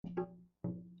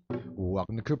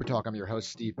Welcome to Cooper Talk. I'm your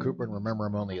host, Steve Cooper, and remember,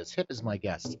 I'm only as hip as my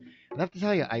guest. And I have to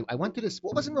tell you, I went to this,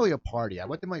 well, it wasn't really a party. I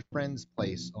went to my friend's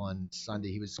place on Sunday.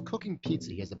 He was cooking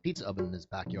pizza. He has a pizza oven in his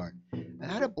backyard. And I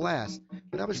had a blast,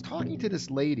 but I was talking to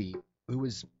this lady who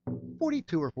was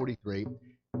 42 or 43,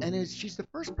 and she's the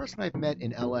first person I've met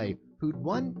in LA who,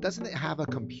 one, doesn't have a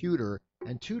computer,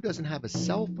 and two, doesn't have a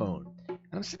cell phone. And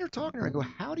I'm sitting there talking to her. I go,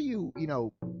 how do you,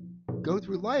 go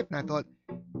through life? And I thought,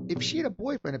 if she had a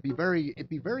boyfriend, it'd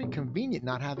be very convenient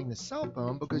not having the cell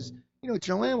phone because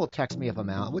Joanne will text me if I'm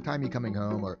out. What time are you coming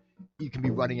home? Or you can be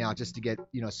running out just to get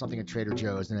something at Trader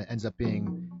Joe's, and it ends up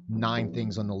being 9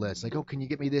 things on the list. Like, oh, can you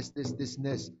get me this, and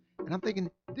this? And I'm thinking,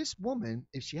 this woman,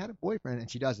 if she had a boyfriend, and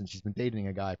she doesn't, she's been dating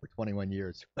a guy for 21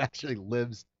 years who actually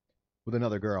lives with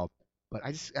another girl. But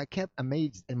I kept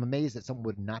amazed. I'm amazed that someone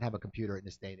would not have a computer in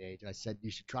this day and age. And I said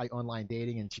you should try online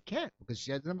dating, and she can't because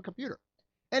she doesn't have a computer.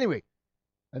 Anyway,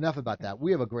 enough about that.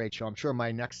 We have a great show. I'm sure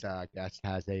my next guest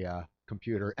has a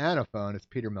computer and a phone. It's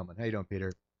Peter Millman. How you doing,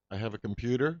 Peter? I have a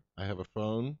computer, I have a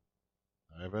phone,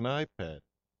 I have an iPad.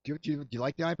 Do you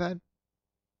like the iPad?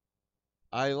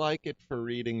 I like it for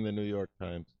reading the New York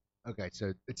Times. Okay,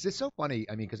 so it's just so funny.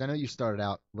 I mean, because I know you started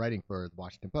out writing for the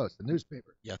Washington Post, the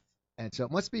newspaper, Yes. and so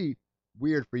it must be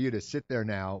weird for you to sit there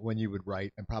now when you would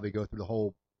write and probably go through the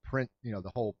whole print,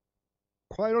 the whole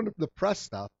quite on the press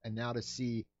stuff, and now to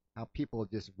see how people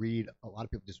just read. A lot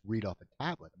of people just read off a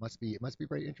tablet. It must be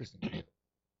very interesting to you.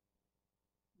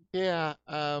 Yeah,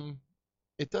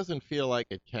 it doesn't feel like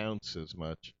it counts as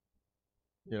much.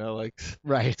 Like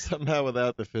Right. somehow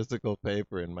without the physical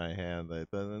paper in my hand,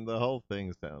 then the whole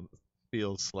thing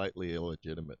feels slightly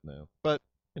illegitimate now. But,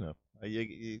 you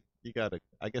gotta,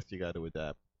 I guess you gotta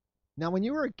adapt. Now, when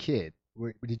you were a kid,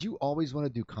 did you always want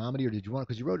to do comedy, or did you want?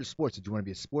 Because you wrote to sports. Did you want to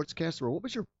be a sportscaster, or what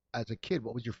was your as a kid?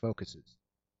 What was your focuses?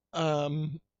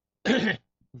 Um,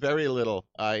 very little.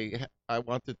 I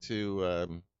wanted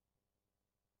to,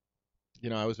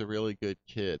 I was a really good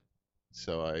kid,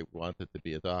 so I wanted to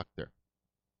be a doctor.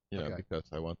 Okay. Because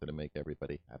I wanted to make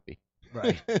everybody happy.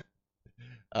 Right.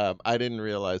 I didn't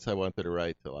realize I wanted to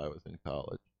write till I was in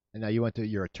college. And now you're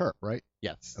a Terp, right?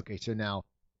 Yes. Okay. So now,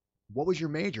 what was your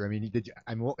major? I mean,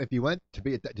 if you went to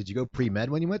be, did you go pre med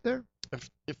when you went there?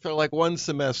 If for like one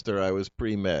semester I was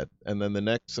pre-med, and then the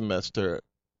next semester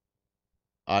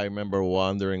I remember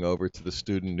wandering over to the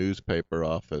student newspaper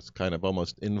office, kind of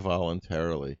almost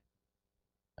involuntarily,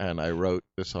 and I wrote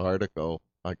this article.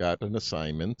 I got an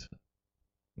assignment.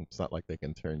 It's not like they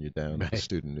can turn you down at the Right.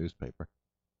 student newspaper.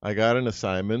 I got an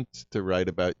assignment to write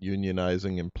about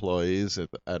unionizing employees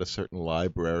at a certain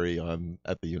library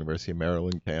at the University of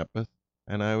Maryland campus,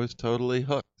 and I was totally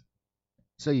hooked.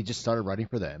 So you just started writing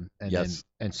for them, and then Yes,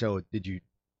 and so did you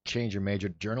change your major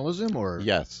to journalism or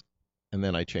yes. And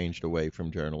then I changed away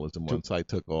from journalism to? once I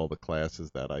took all the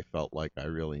classes that I felt like I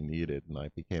really needed, and I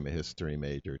became a history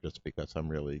major just because I'm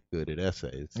really good at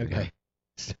essays. Okay.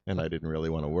 And I didn't really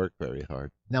want to work very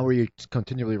hard. Now, were you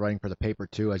continually writing for the paper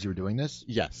too as you were doing this?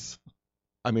 Yes.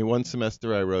 I mean, one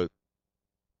semester I wrote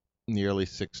nearly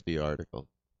 60 articles.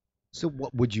 So,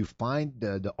 what would you find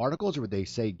the articles, or would they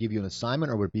say give you an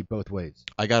assignment, or would it be both ways?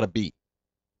 I got a beat.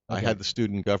 I Okay. had the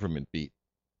student government beat.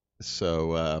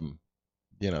 So,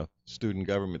 student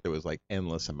government, there was like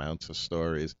endless amounts of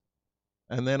stories.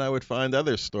 And then I would find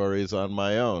other stories on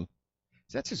my own.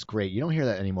 So that's just great. You don't hear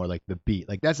that anymore, like the beat.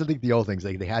 Like that's I think the old things,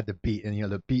 like they had the beat and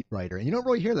the beat writer, and you don't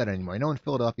really hear that anymore. I know in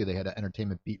Philadelphia they had an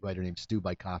entertainment beat writer named Stu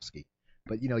Bykowski,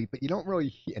 but you don't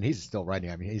really, and he's still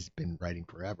writing. I mean, he's been writing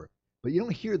forever, but you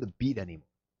don't hear the beat anymore.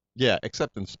 Yeah,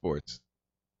 except in sports.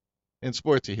 In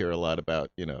sports, you hear a lot about,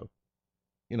 the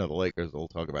Lakers will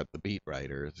talk about the beat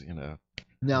writers.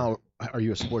 Now, are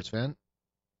you a sports fan?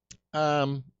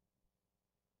 Um,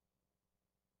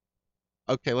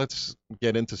 okay, let's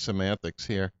get into semantics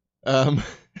here. Um,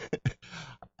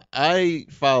 I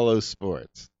follow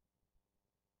sports.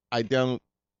 I don't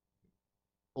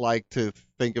like to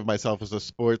think of myself as a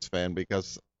sports fan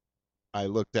because I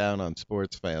look down on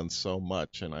sports fans so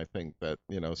much, and I think that,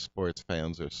 sports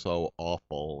fans are so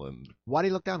awful, and, Why do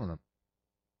you look down on them?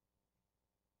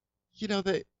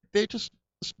 they just,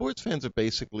 sports fans are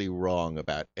basically wrong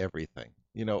about everything.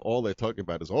 All they're talking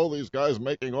about is all these guys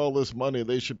making all this money.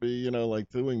 They should be, like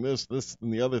doing this,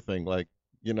 and the other thing, like,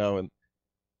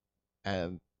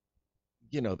 and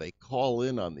they call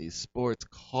in on these sports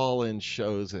call-in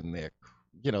shows, and they're,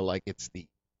 like it's the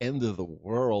end of the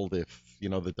world if,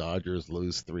 the Dodgers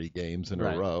lose 3 games in a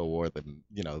Right. row, or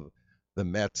the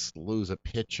Mets lose a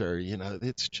pitcher.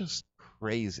 It's just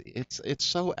crazy. It's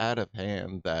so out of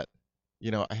hand that,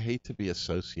 I hate to be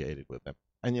associated with them.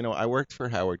 And, I worked for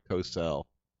Howard Cosell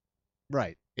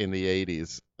Right. in the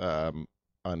 80s.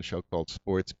 on a show called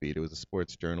Sports Beat. It was a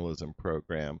sports journalism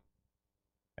program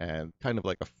and kind of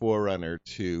like a forerunner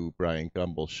to Brian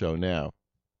Gumbel's show now.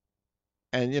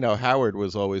 And Howard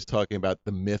was always talking about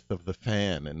the myth of the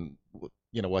fan and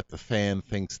what the fan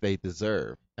thinks they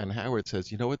deserve. And Howard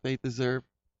says, you know what they deserve?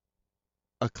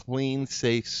 A clean,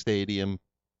 safe stadium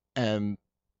and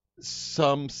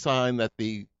some sign that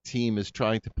the team is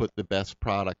trying to put the best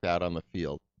product out on the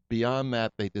field. Beyond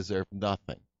that, they deserve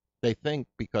nothing. They think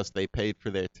because they paid for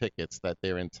their tickets that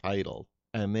they're entitled,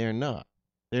 and they're not.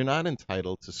 They're not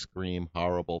entitled to scream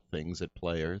horrible things at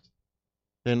players.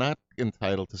 They're not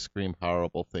entitled to scream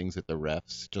horrible things at the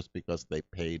refs just because they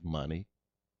paid money.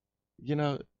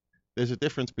 There's a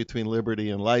difference between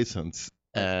liberty and license,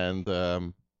 and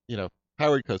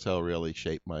Howard Cosell really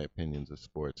shaped my opinions of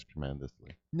sports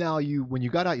tremendously. Now, when you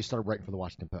got out, you started writing for the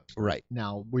Washington Post. Right.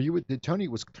 Now, was Tony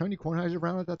Kornheiser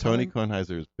around at that Tony time?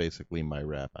 Kornheiser is basically my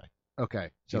rabbi.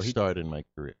 Okay. So he started my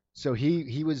career. So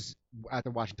he was at the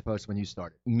Washington Post when you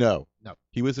started? No. No.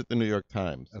 He was at the New York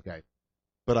Times. Okay.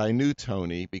 But I knew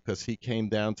Tony because he came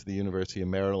down to the University of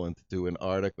Maryland to do an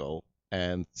article,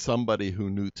 and somebody who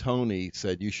knew Tony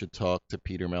said you should talk to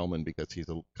Peter Melman because he's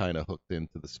kind of hooked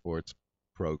into the sports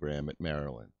program at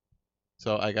Maryland.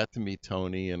 So I got to meet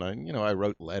Tony, and I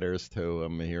wrote letters to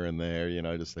him here and there,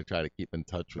 just to try to keep in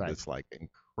touch with this like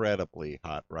incredibly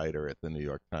hot writer at the New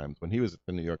York Times. When he was at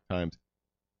the New York Times,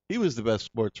 he was the best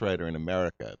sports writer in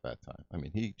America at that time. I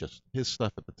mean, his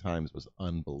stuff at the Times was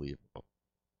unbelievable.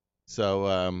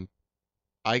 So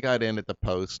I got in at the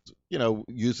Post,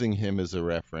 using him as a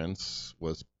reference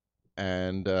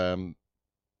and in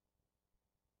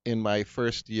my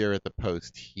first year at the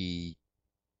Post, he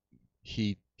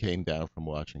came down from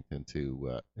Washington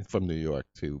from New York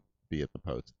to be at the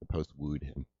Post. The Post wooed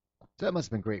him. So that must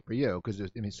have been great for you because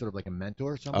sort of like a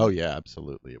mentor or something. Oh yeah,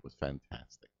 absolutely. It was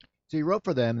fantastic. So you wrote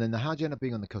for them, then how'd you end up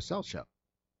being on the Cosell show?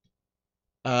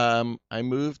 I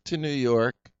moved to New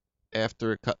York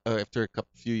after a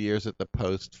few years at the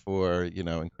Post for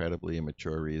incredibly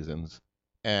immature reasons,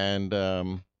 and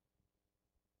I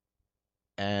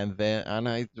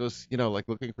was like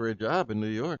looking for a job in New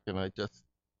York, and I just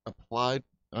applied.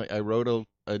 I wrote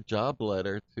a job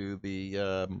letter to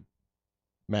the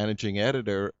managing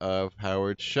editor of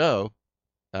Howard's show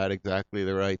at exactly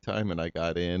the right time, and I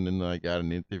got in and I got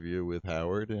an interview with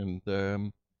Howard, and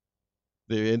the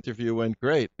interview went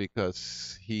great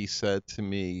because he said to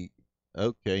me,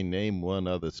 okay, name one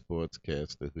other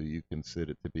sportscaster who you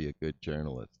consider to be a good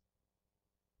journalist.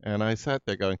 And I sat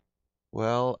there going,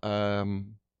 well,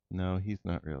 no, he's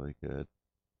not really good.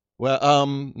 Well,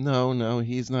 no,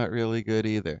 he's not really good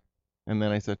either. And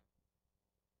then I said,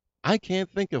 I can't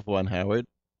think of one, Howard.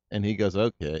 And he goes,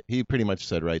 okay. He pretty much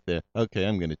said right there, okay,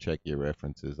 I'm going to check your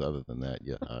references. Other than that,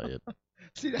 you're hired.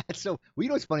 See, that's so.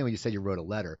 Well, it's funny when you said you wrote a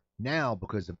letter. Now,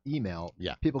 because of email,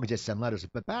 people can just send letters.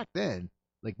 But back then,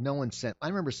 like no one sent. I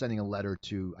remember sending a letter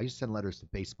I used to send letters to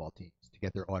baseball teams to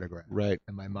get their autograph. Right.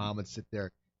 And my mom would sit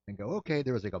there and go, okay,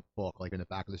 there was like a book like in the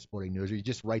back of the Sporting News, or you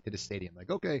just write to the stadium, like,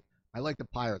 okay, I like the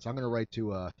Pirates. I'm going to write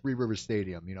to Three Rivers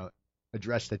Stadium,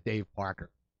 addressed to Dave Parker.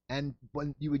 And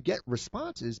when you would get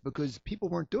responses because people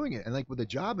weren't doing it. And like with a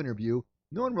job interview,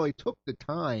 no one really took the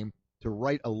time to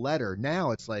write a letter.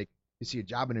 Now it's like you see a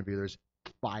job interview, there's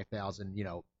 5,000,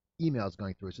 emails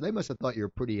going through. So they must have thought you were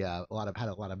pretty had a lot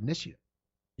of initiative.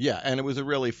 Yeah, and it was a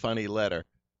really funny letter.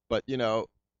 But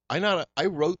I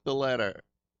wrote the letter.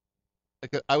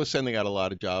 Like, I was sending out a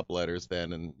lot of job letters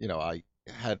then, and I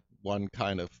had one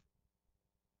kind of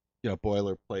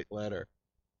boilerplate letter,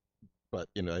 but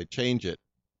I change it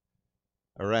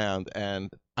around, and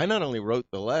I not only wrote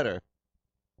the letter,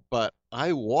 but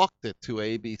I walked it to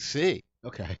ABC.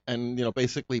 Okay. And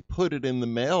basically put it in the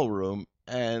mailroom,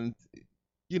 and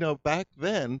back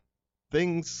then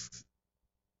things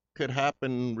could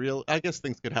happen I guess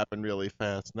things could happen really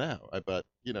fast now. But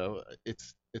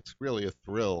it's really a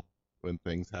thrill when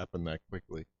things happen that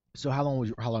quickly. So how long were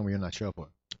you on that show for?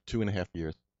 2.5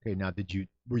 years. Okay, now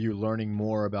were you learning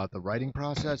more about the writing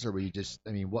process, or were you just,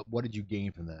 what did you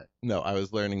gain from that? No, I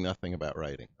was learning nothing about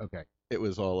writing. Okay. It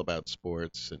was all about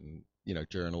sports and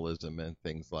journalism and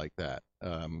things like that.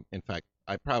 In fact,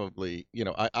 I probably,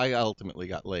 I ultimately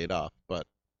got laid off, but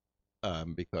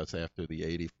because after the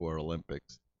 '84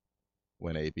 Olympics,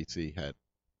 when ABC had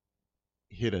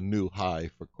hit a new high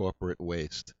for corporate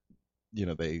waste,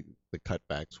 the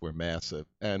cutbacks were massive,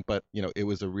 but it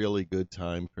was a really good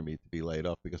time for me to be laid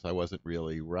off because I wasn't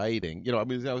really writing. I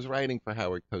was writing for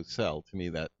Howard Cosell. To me,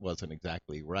 that wasn't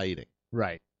exactly writing.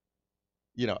 Right.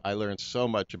 I learned so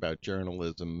much about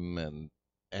journalism and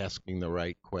asking the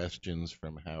right questions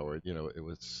from Howard.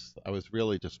 I was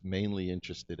really just mainly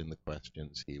interested in the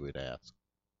questions he would ask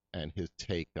and his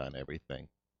take on everything.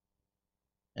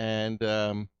 And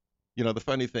the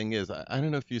funny thing is, I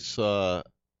don't know if you saw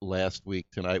last week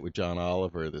tonight with John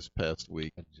Oliver this past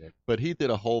week, but he did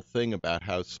a whole thing about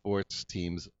how sports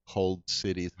teams hold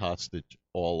cities hostage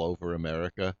all over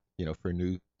America,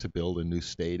 to build a new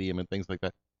stadium and things like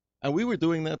that. And we were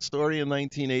doing that story in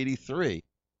 1983.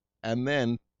 And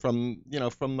then from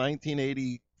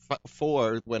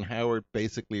 1984, when Howard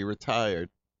basically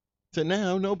retired, to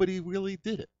now, nobody really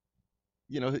did it.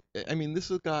 I mean,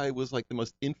 this guy was like the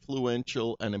most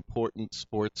influential and important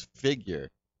sports figure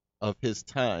of his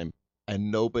time,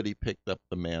 and nobody picked up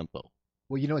the mantle.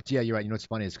 Well, you know what? Yeah, you're right. You know what's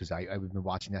funny is because I've been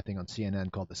watching that thing on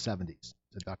CNN called The 70s.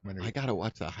 It's a documentary. I gotta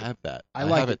watch that. I have that. I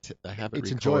like it. I have it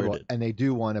It's recorded. enjoyable, and they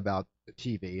do one about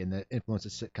TV and the influence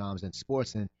of sitcoms and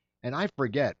sports, and I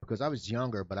forget because I was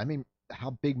younger, but I mean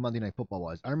how big Monday Night Football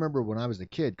was. I remember when I was a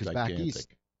kid because back east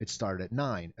it started at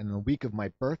 9, and the week of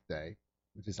my birthday,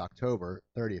 which is October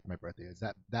 30th, my birthday is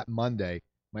that Monday.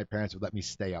 My parents would let me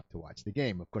stay up to watch the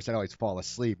game. Of course, I'd always fall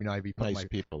asleep. I'd be putting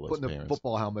the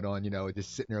football helmet on,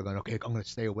 just sitting there going, okay, I'm going to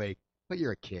stay awake. But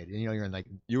you're a kid, and you're in like.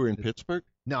 You were in Pittsburgh?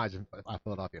 No, I was in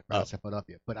Philadelphia.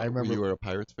 Philadelphia. But I remember. You were a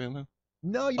Pirates fan though?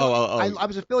 No, I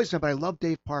was a Phillies fan, but I love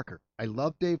Dave Parker. I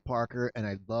love Dave Parker,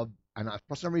 and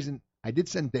for some reason, I did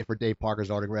send for Dave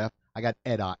Parker's autograph. I got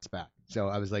Ed Otts back. So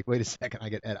I was like, wait a second, I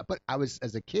get Ed. But I was,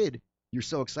 as a kid, you're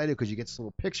so excited because you get this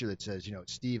little picture that says,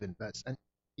 Steve and Bess. And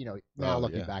now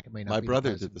looking back, it may not My be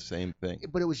brother did the same thing.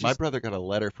 But it was just, my brother got a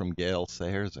letter from Gale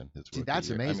Sayers in his rookie that's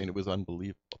year. amazing. I mean, it was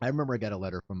unbelievable. I remember I got a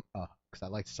letter from because I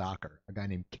liked soccer, a guy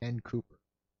named Ken Cooper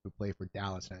who played for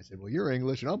Dallas, and I said, well, you're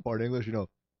English and I'm part English,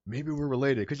 maybe we're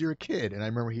related because you're a kid. And I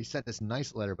remember he sent this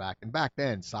nice letter back, and back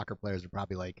then soccer players were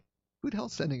probably like, who the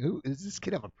hell's sending? Who does this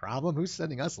kid have a problem? Who's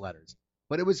sending us letters?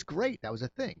 But it was great. That was a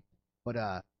thing. But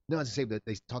no, as I say, that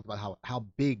they talked about how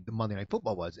big the Monday Night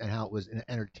Football was and how it was an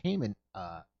entertainment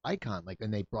icon. Like,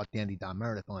 and they brought Dandy Don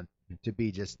Meredith on to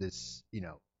be just this,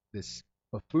 this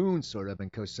buffoon sort of,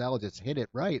 and Cosell just hit it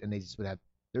right, and they just would have.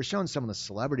 They're showing some of the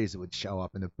celebrities that would show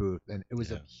up in the booth, and it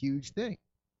was a huge thing.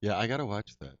 Yeah, I gotta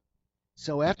watch that.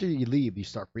 So after you leave, you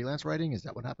start freelance writing. Is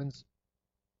that what happens?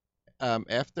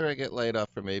 After I get laid off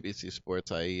from ABC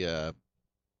Sports,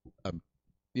 I'm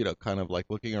kind of like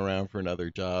looking around for another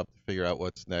job to figure out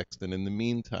what's next. And in the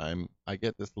meantime, I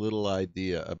get this little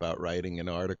idea about writing an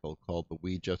article called the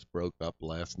We Just Broke Up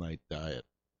Last Night Diet.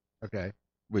 Okay.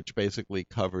 Which basically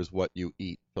covers what you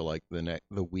eat for like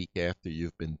the week after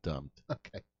you've been dumped.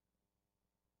 Okay.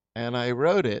 And I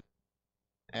wrote it,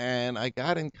 and I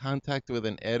got in contact with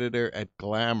an editor at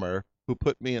Glamour who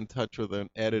put me in touch with an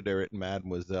editor at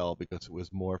Mademoiselle because it was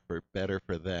better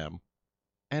for them.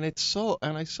 And I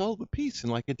sold the piece in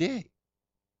like a day.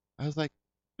 I was like,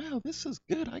 wow, this is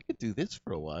good. I could do this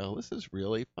for a while. This is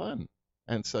really fun.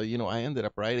 And so, I ended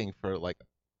up writing for like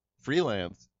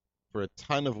freelance for a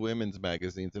ton of women's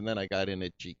magazines. And then I got in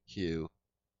at GQ,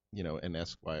 and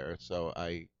Esquire. So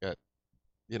I got,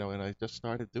 and I just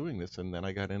started doing this. And then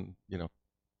I got in,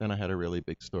 then I had a really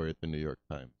big story at the New York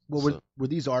Times. Well, were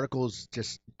these articles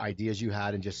just ideas you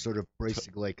had and just sort of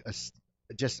basically like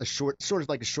just a short, sort of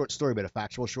like a short story, but a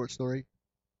factual short story?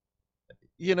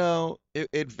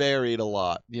 It varied a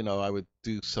lot. I would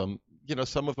do some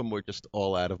of them were just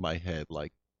all out of my head,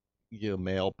 like,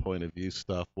 male point of view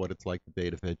stuff, what it's like to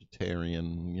date a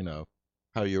vegetarian,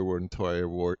 how your entire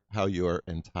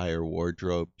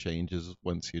wardrobe changes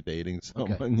once you're dating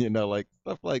someone, Okay. Like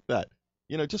stuff like that.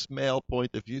 Just male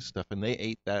point of view stuff, and they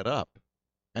ate that up.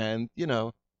 And,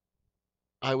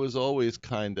 I was always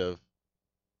kind of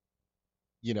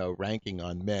ranking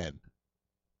on men,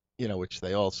 which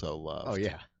they also loved. Oh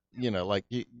yeah. Like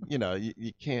you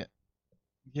can't,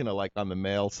 like on the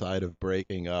male side of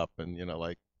breaking up and,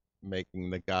 like making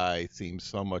the guy seem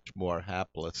so much more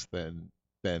hapless than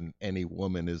any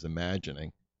woman is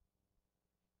imagining.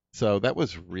 So that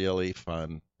was really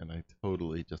fun, and I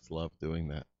totally just loved doing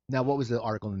that. Now, what was the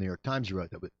article in the New York Times you wrote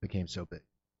that became so big?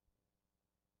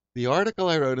 The article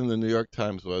I wrote in the New York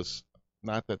Times was,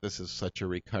 not that this is such a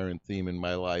recurrent theme in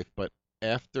my life, but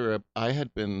I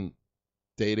had been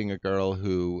dating a girl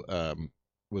who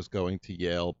was going to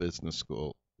Yale Business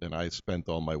School, and I spent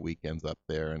all my weekends up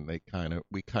there, and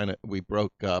we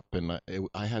broke up, and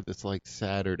I had this like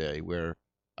Saturday where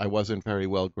I wasn't very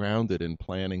well grounded in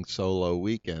planning solo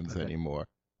weekends anymore.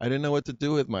 I didn't know what to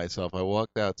do with myself. I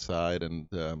walked outside, and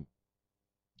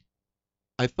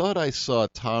I thought I saw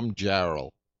Tom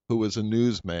Jarrell, who was a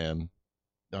newsman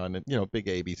on, big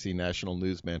ABC national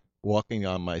newsman, walking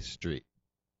on my street.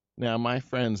 Now, my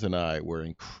friends and I were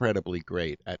incredibly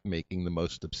great at making the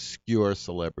most obscure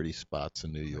celebrity spots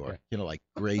in New York. Okay. Like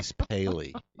Grace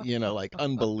Paley, like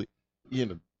Daryl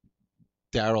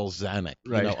Zanuck,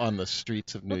 Right. on the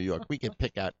streets of New York. We could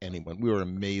pick out anyone. We were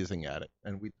amazing at it,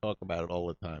 and we talk about it all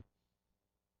the time.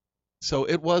 So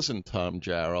it wasn't Tom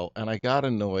Jarrell, and I got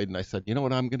annoyed, and I said, you know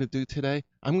what I'm going to do today?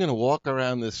 I'm going to walk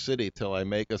around this city till I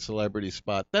make a celebrity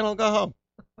spot, then I'll go home.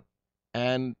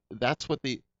 And that's what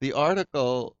the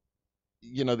article,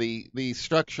 the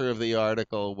structure of the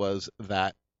article was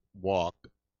that walk,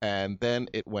 and then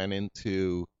it went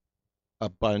into a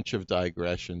bunch of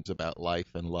digressions about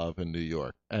life and love in New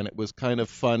York, and it was kind of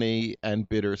funny and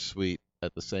bittersweet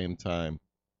at the same time.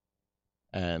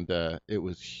 And it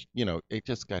was, it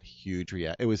just got huge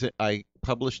react. I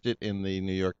published it in the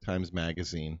New York Times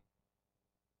Magazine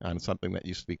on something that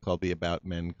used to be called the About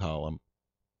Men column.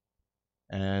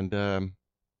 And I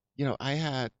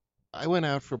went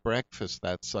out for breakfast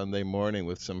that Sunday morning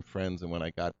with some friends, and when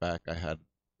I got back, I had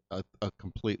a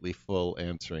completely full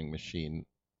answering machine,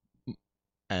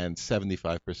 and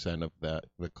 75% of the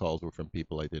calls were from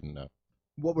people I didn't know.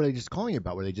 What were they just calling you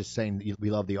about? Were they just saying that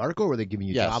we love the article, or were they giving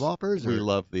you job Yes, offers? we Or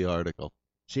love the article.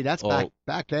 see, that's All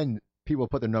back then. People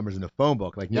put their numbers in the phone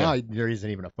book. Like Yeah, now, there isn't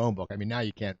even a phone book. I mean, now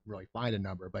you can't really find a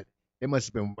number. But it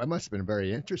must have been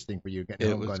very interesting for you getting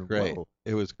it home was going, great. whoa.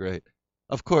 It was great.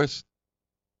 Of course,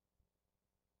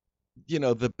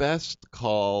 the best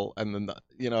call and then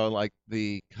like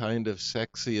the kind of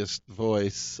sexiest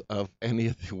voice of any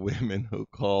of the women who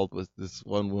called was this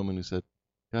one woman who said,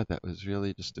 God, that was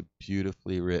really just a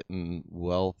beautifully written,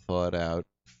 well thought out,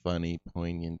 funny,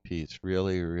 poignant piece.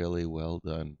 Really, really well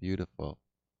done. Beautiful.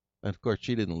 And of course,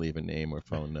 she didn't leave a name or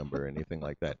phone number or anything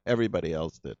like that. Everybody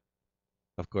else did.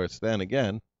 Of course, then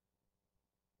again,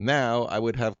 now I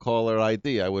would have caller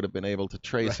ID. I would have been able to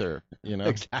trace Right. her.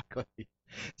 Exactly.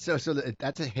 So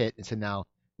that's a hit. And so now,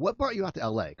 what brought you out to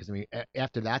LA? Because I mean,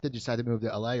 after that, did you decide to move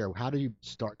to LA, or how did you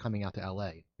start coming out to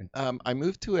LA? And I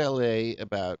moved to LA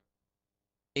about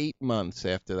 8 months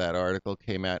after that article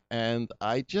came out, and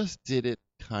I just did it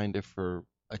kind of for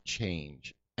a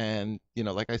change. And,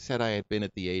 like I said, I had been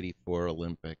at the '84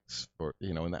 Olympics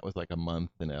and that was like a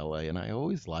month in LA, and I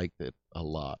always liked it a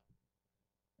lot.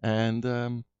 And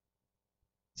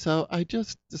so I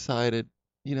just decided,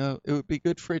 it would be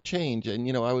good for a change. And,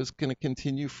 I was going to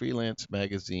continue freelance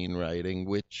magazine writing,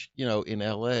 which, in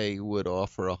LA would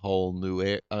offer a whole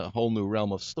new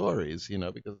realm of stories,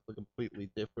 because it's a completely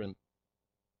different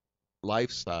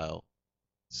lifestyle.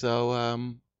 So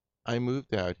I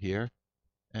moved out here,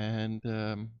 and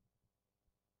I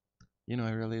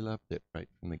really loved it right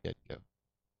from the get-go.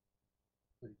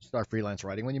 did you start freelance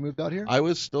writing when you moved out here? I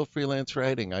was still freelance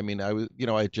writing. I mean,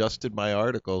 I adjusted my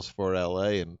articles for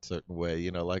LA in a certain way.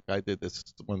 Like I did this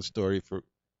one story for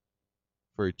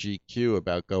GQ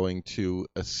about going to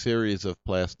a series of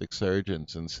plastic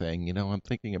surgeons and saying, I'm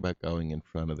thinking about going in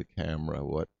front of the camera.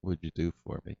 What would you do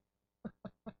for me?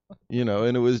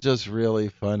 And it was just really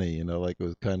funny, like it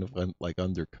was kind of like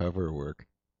undercover work.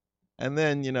 And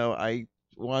then, I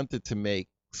wanted to make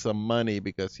some money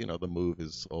because, the move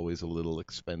is always a little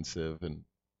expensive, and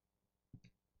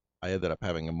I ended up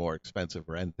having a more expensive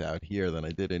rent out here than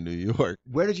I did in New York.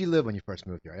 Where did you live when you first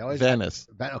moved here? Venice.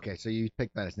 Okay, so you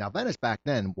picked Venice. Now, Venice back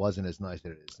then wasn't as nice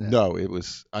as it is now. No,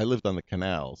 I lived on the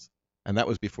canals, and that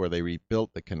was before they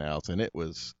rebuilt the canals, and it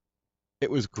was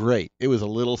great. It was a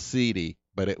little seedy,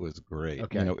 but it was great.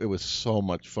 Okay. It was so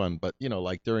much fun. But,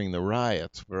 like during the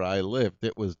riots where I lived,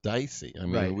 it was dicey. I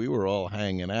mean, Right. we were all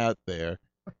hanging out there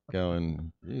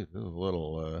going, geez, this is a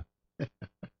little,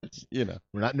 We're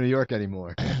not in New York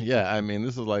anymore. yeah, I mean,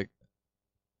 this is like,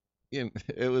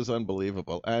 it was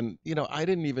unbelievable. And, I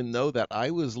didn't even know that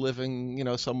I was living,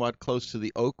 somewhat close to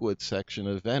the Oakwood section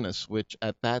of Venice, which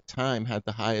at that time had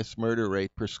the highest murder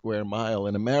rate per square mile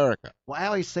in America. Well, I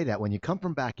always say that when you come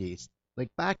from back east, like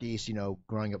back east,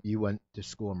 growing up, you went to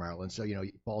school in Maryland, so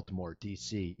Baltimore,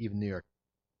 D.C., even New York,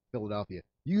 Philadelphia,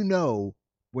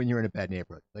 when you're in a bad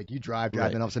neighborhood. Like you drive,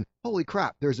 Right. and all of a sudden, holy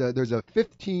crap, there's a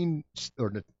 15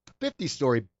 or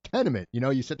 50-story tenement.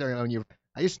 You sit there and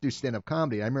I used to do stand-up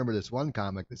comedy. I remember this one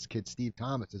comic, this kid Steve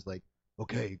Thomas, is like,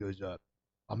 okay, he goes,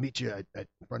 I'll meet you at in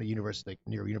front of University, like,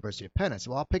 near University of Penn. I said,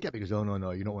 well, I'll pick you up. He goes, oh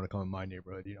no, you don't want to come in my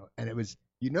neighborhood. And it was,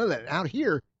 that out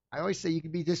here, I always say you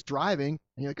could be just driving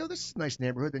and you're like, oh, this is a nice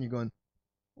neighborhood. Then you're going,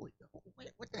 holy,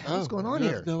 what the hell is going on you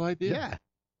here? have no idea. Yeah.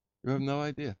 You have no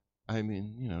idea. I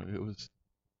mean,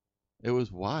 it was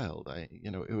wild.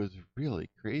 It was really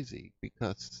crazy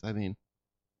because, I mean,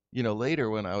 later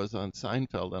when I was on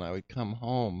Seinfeld and I would come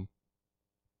home,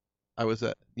 I was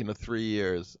at, 3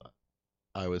 years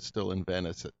I was still in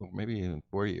Venice, maybe even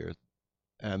 4 years,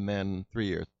 and then 3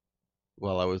 years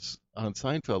while I was on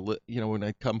Seinfeld. When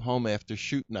I'd come home after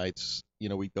shoot nights,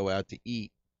 we'd go out to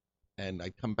eat, and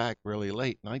I'd come back really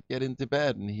late, and I'd get into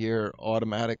bed and hear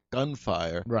automatic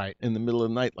gunfire Right. in the middle of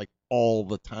the night, like all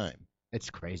the time. It's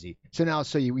crazy. So now,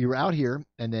 so you were out here,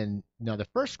 and then now the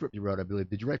first script you wrote, I believe,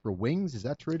 did you write for Wings? Is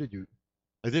that true? Did you?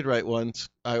 I did write once.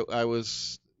 I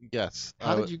was yes.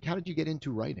 How did you get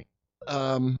into writing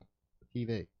Um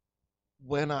TV?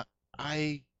 when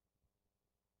I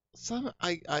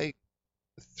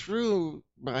through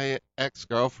my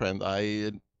ex-girlfriend, I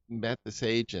had met this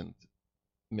agent,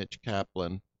 Mitch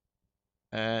Kaplan,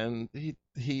 and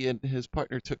he and his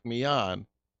partner took me on,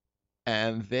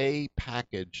 and they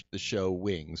packaged the show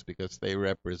Wings because they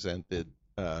represented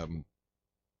um,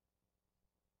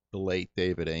 the late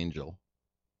David Angel,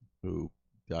 who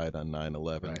died on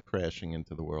 9/11, Right. crashing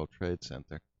into the World Trade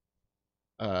Center.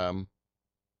 Um,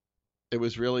 it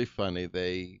was really funny.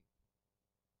 They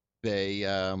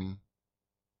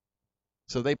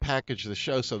so they packaged the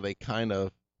show, so they kind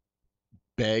of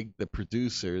begged the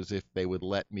producers if they would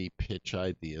let me pitch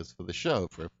ideas for the show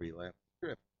for a freelance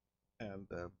script. And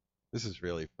this is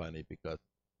really funny because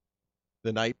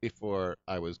the night before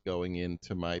I was going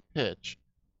into my pitch,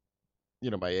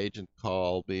 my agent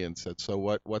called me and said, "So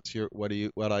what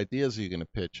ideas are you going to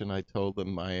pitch?" And I told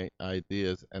them my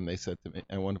ideas, and they said to me,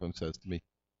 and one of them says to me,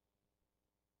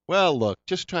 "Well, look,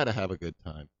 just try to have a good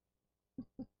time."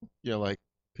 Like,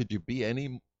 could you be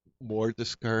any more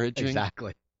discouraging?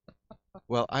 Exactly.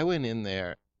 Well, I went in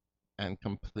there and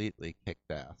completely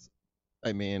kicked ass.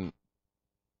 I mean,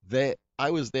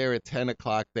 I was there at 10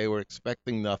 o'clock. They were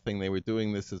expecting nothing. They were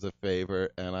doing this as a favor,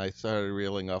 and I started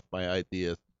reeling off my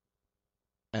ideas,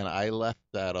 and I left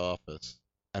that office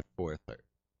at 4:30.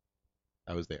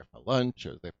 I was there for lunch.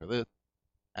 I was there for this,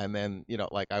 and then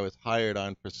like I was hired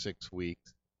on for 6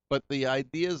 weeks. But the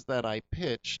ideas that I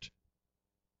pitched,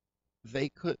 they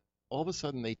could all of a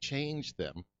sudden they changed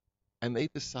them, and they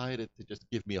decided to just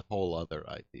give me a whole other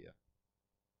idea.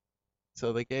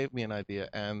 So they gave me an idea,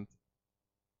 and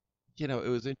it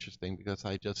was interesting because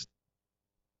I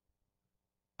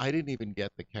didn't even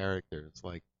get the characters.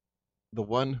 Like the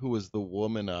one who was the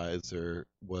womanizer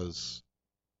was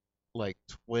like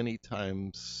 20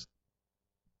 times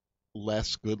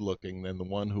less good looking than the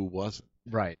one who wasn't.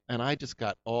 Right. And I just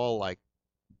got all like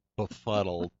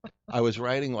befuddled. I was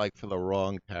writing like for the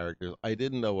wrong characters. I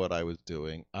didn't know what I was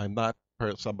doing. I'm not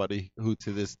somebody who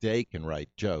to this day can write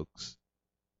jokes.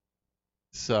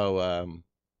 So,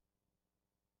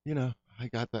 I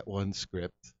got that one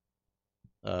script.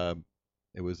 Um,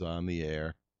 it was on the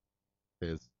air.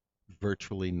 There's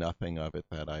virtually nothing of it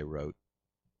that I wrote.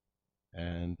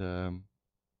 And,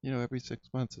 every 6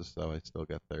 months or so, I still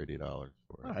get $30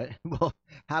 for All it. right. Well,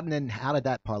 how did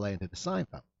that parlay into the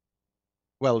Seinfeld?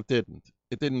 Well, it didn't.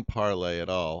 It didn't parlay at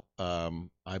all.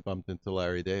 I bumped into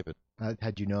Larry David.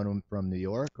 Had you known him from New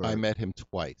York, I or? met him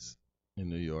twice in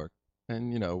New York.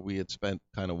 And, we had spent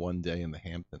kind of one day in the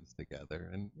Hamptons together,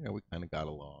 and, we kind of got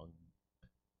along.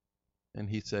 And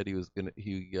he said he was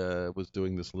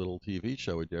doing this little TV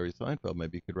show with Jerry Seinfeld.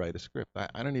 Maybe he could write a script.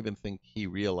 I don't even think he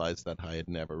realized that I had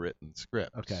never written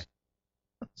scripts. Okay.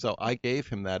 So I gave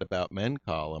him that About Men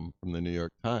column from the New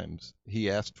York Times. He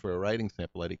asked for a writing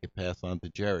sample that he could pass on to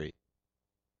Jerry.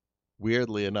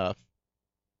 Weirdly enough,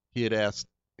 he had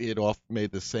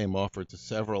made the same offer to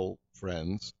several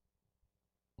friends,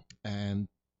 and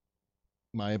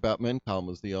my About Men column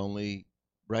was the only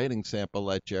writing sample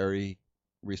that Jerry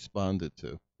responded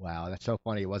to. Wow, that's so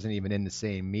funny. It wasn't even in the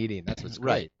same meeting. That's what's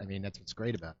Right. great. I mean, that's what's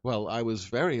great about it. Well, I was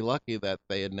very lucky that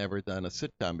they had never done a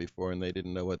sitcom before and they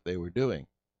didn't know what they were doing.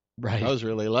 Right. I was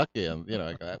really lucky, and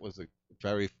that was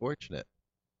very fortunate.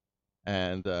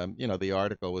 And the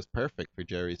article was perfect for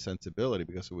Jerry's sensibility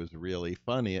because it was really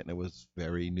funny and it was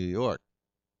very New York.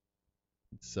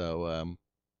 So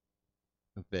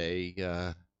they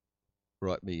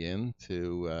brought me in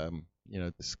to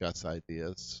discuss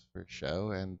ideas for a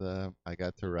show, and I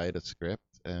got to write a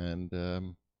script, and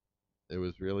it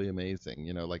was really amazing.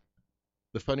 Like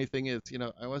the funny thing is,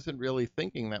 I wasn't really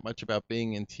thinking that much about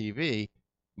being in TV,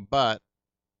 but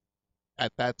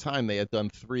at that time they had done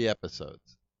 3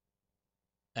 episodes,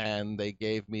 and they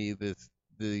gave me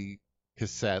the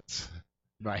cassettes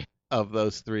Right. of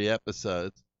those 3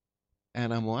 episodes,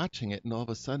 and I'm watching it, and all of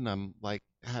a sudden I'm like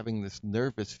having this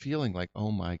nervous feeling, like,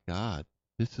 oh my God,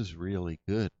 this is really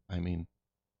good. I mean,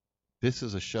 this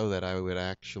is a show that I would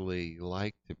actually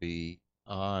like to be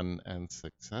on and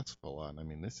successful on. I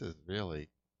mean, this is really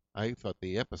I thought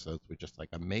the episodes were just like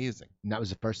amazing. And that was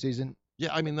the first season.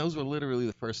 Yeah, I mean those were literally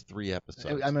the first 3 I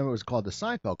episodes. remember it was called the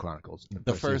Seinfeld Chronicles in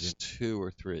the The first season. first 2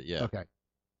 or 3, yeah. Okay.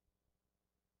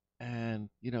 And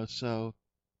so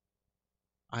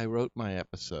I wrote my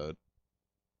episode,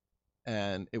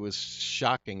 and it was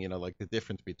shocking, like the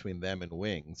difference between them and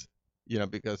Wings,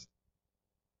 because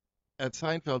at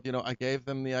Seinfeld, I gave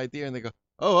them the idea, and they go,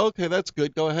 "Oh, okay, that's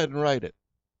good. Go ahead and write it."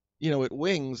 At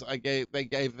Wings, they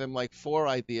gave them like 4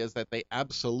 ideas that they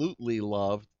absolutely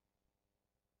loved,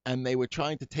 and they were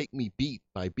trying to take me beat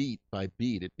by beat by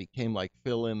beat. It became like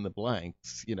fill in the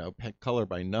blanks, color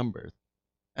by numbers.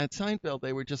 At Seinfeld,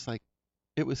 they were just like,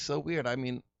 it was so weird. I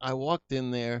mean, I walked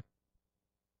in there,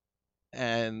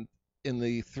 and in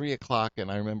the 3 o'clock, and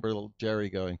I remember little Jerry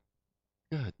going,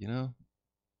 "God,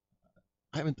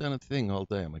 I haven't done a thing all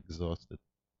day. I'm exhausted."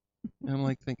 And I'm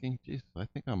like thinking, "Geez, I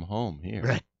think I'm home here."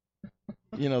 Right.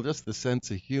 Just the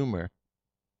sense of humor.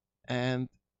 And,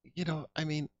 I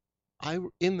mean,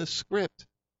 in the script,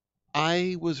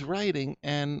 I was writing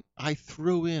and I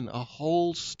threw in a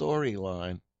whole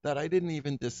storyline that I didn't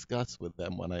even discuss with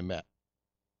them when I met.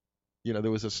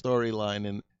 There was a storyline,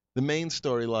 and the main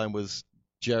storyline was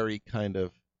Jerry kind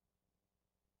of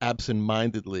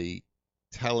absentmindedly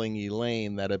telling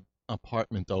Elaine that an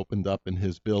apartment opened up in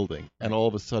his building. And all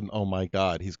of a sudden, oh my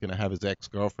God, he's going to have his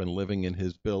ex-girlfriend living in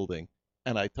his building.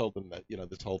 And I told him that,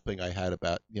 this whole thing I had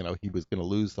about, he was going to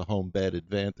lose the home bed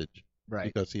advantage. Right.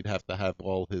 Because he'd have to have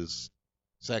all his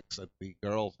sex at the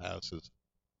girls' houses,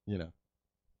 you know.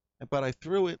 But I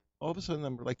threw it, all of a sudden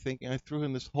I'm like thinking, I threw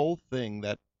in this whole thing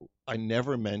that I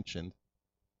never mentioned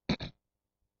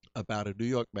about a New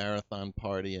York Marathon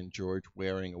party and George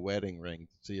wearing a wedding ring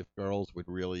to see if girls would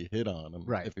really hit on him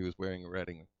Right. if he was wearing a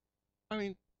wedding ring. I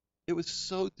mean, it was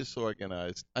so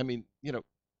disorganized. I mean,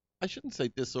 I shouldn't say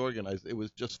disorganized. It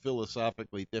was just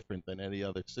philosophically different than any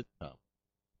other sitcom.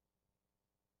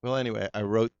 Well, anyway, I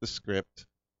wrote the script.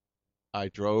 I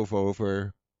drove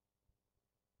over.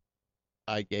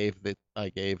 I gave it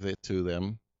to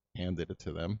them, handed it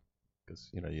to them, because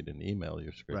you didn't email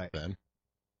your script Right. then.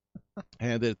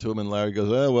 Handed it to him, and Larry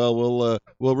goes, "Oh well,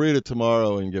 we'll read it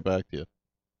tomorrow and get back to you."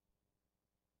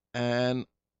 And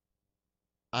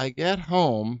I get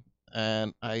home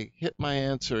and I hit my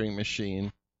answering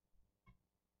machine,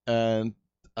 and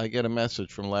I get a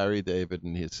message from Larry David,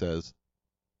 and he says,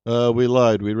 "We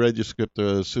lied. We read your script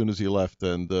as soon as you left,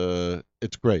 and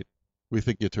it's great. We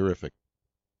think you're terrific."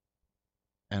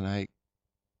 And I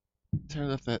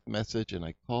turned off that message, and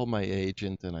I called my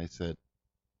agent, and I said,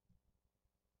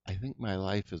 "I think my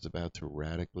life is about to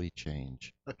radically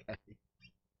change." Okay.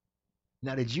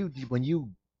 Now, when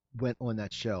you went on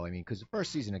that show? I mean, because the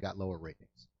first season it got lower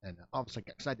ratings, and obviously,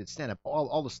 because I did stand up,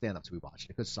 all the stand ups we watched,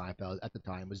 because Seinfeld at the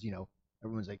time was,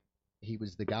 everyone's like, he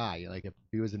was the guy. Like if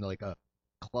he was in like a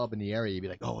club in the area, you'd be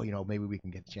like, oh, maybe we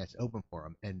can get a chance to open for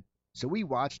him. And so we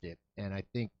watched it, and I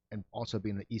think, and also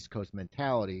being the East Coast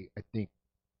mentality, I think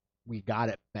we got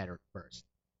it better at first.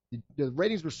 The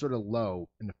ratings were sort of low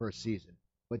in the first season,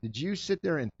 but did you sit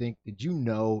there and think? Did you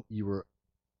know you were?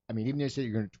 I mean, even though you said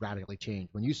you're going to radically change,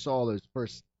 when you saw those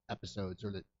first episodes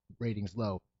or the ratings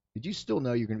low, did you still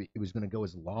know it was going to go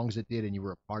as long as it did, and you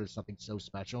were a part of something so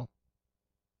special?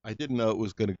 I didn't know it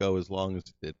was going to go as long as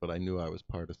it did, but I knew I was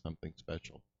part of something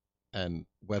special. And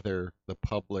whether the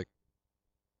public,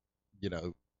 you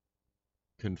know,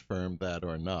 confirmed that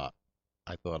or not,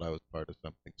 I thought I was part of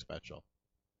something special.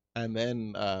 And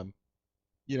then,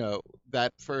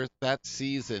 that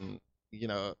season, you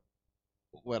know,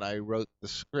 when I wrote the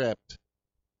script,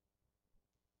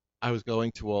 I was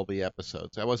going to all the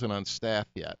episodes. I wasn't on staff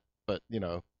yet, but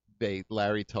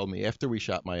Larry told me after we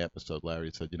shot my episode. Larry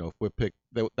said, if we're picked,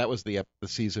 that was the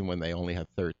season when they only had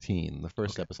 13. The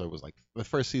first Okay. episode was the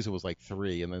first season was like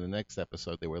 3, and then the next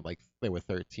episode they were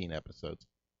 13 episodes,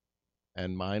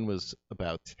 and mine was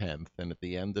about 10th. And at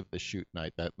the end of the shoot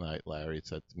night that night, Larry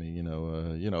said to me,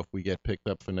 if we get picked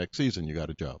up for next season, you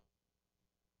got a job.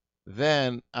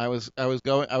 Then I was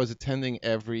attending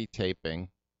every taping.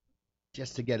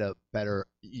 Just to get a better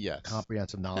Yes.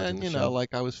 comprehensive knowledge of And the show.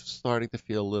 like I was starting to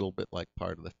feel a little bit like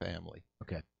part of the family.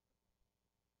 Okay.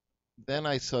 Then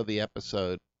I saw the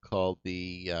episode called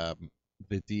the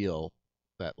Deal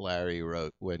that Larry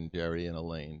wrote when Jerry and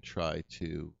Elaine tried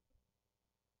to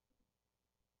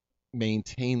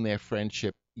maintain their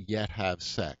friendship yet have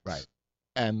sex. Right.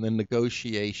 And the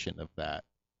negotiation of that.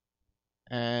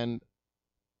 And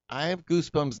I have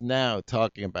goosebumps now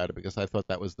talking about it because I thought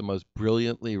that was the most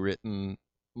brilliantly written,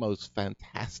 most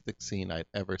fantastic scene I'd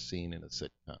ever seen in a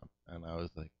sitcom. And I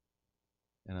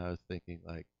was thinking,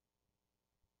 like,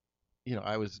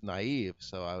 I was naive,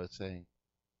 so I was saying,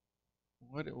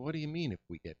 What do you mean if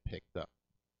we get picked up?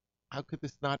 How could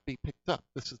this not be picked up?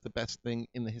 This is the best thing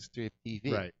in the history of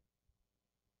TV. Right.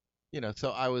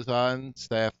 So I was on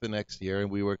staff the next year,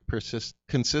 and we were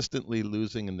consistently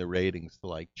losing in the ratings to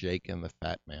like Jake and the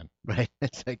Fat Man. Right.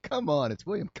 It's like, come on, it's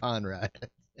William Conrad.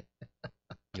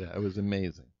 Yeah, it was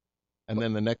amazing. And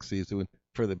then the next season,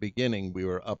 for the beginning, we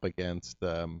were up against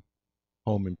Home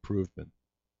Improvement,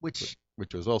 Which,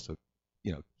 which was also,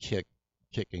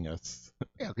 kicking us.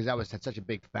 yeah, because had such a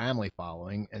big family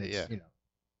following, and it's, Yeah.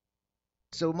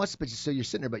 So it must be, so you're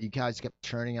sitting there, but you guys kept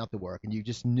churning out the work, and you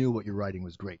just knew what you're writing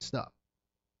was great stuff.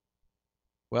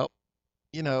 Well,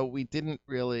 we didn't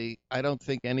really. I don't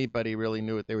think anybody really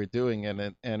knew what they were doing,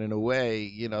 and in a way,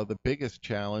 the biggest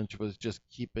challenge was just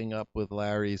keeping up with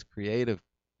Larry's creative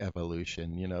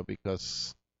evolution.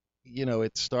 Because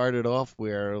it started off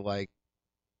where like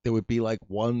there would be like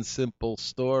one simple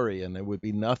story, and there would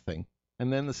be nothing,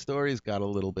 and then the stories got a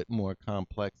little bit more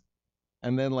complex,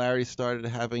 and then Larry started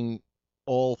having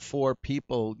all four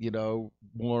people,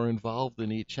 more involved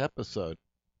in each episode.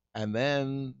 And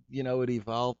then, it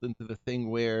evolved into the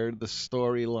thing where the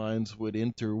storylines would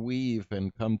interweave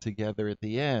and come together at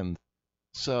the end.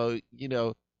 So,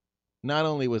 not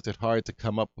only was it hard to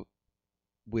come up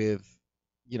with,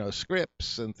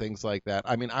 scripts and things like that.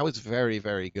 I mean, I was very,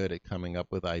 very good at coming up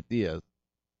with ideas.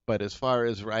 But as far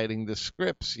as writing the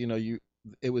scripts,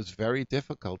 it was very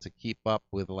difficult to keep up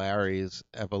with Larry's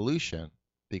evolution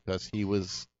because he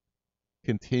was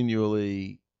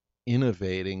continually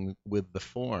innovating with the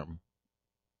form.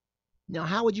 Now,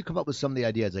 how would you come up with some of the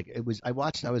ideas? Like I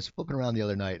was flipping around the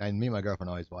other night, and me and my girlfriend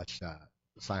always watched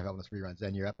Seinfeld on the reruns.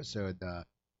 And your episode, the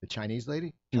Chinese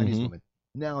lady, Chinese Mhm. woman.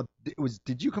 Now,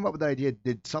 did you come up with that idea?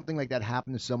 Did something like that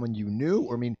happen to someone you knew?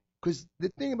 Or I mean, because the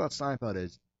thing about Seinfeld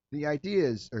is the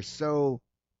ideas are some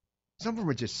of them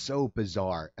are just so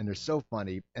bizarre and they're so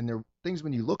funny, and they're things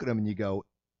when you look at them and you go,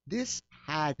 this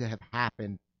had to have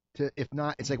happened to, if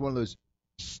not, it's like one of those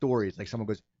stories. Like someone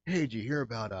goes, hey, did you hear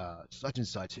about such and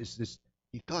such? Is this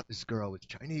he thought this girl was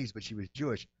Chinese, but she was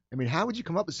Jewish. I mean, how would you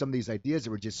come up with some of these ideas that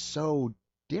were just so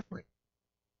different?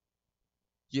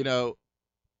 You know,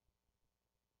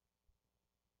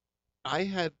 I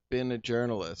had been a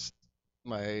journalist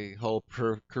my whole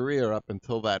career up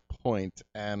until that point,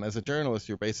 and as a journalist,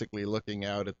 you're basically looking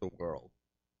out at the world.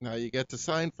 Now you get to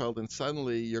Seinfeld, and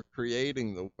suddenly you're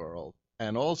creating the world.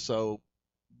 And also,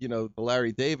 the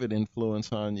Larry David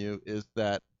influence on you is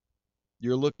that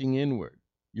you're looking inward.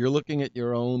 You're looking at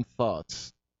your own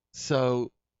thoughts.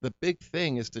 So the big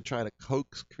thing is to try to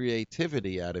coax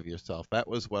creativity out of yourself. That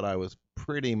was what I was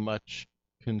pretty much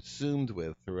consumed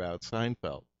with throughout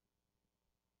Seinfeld.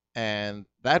 And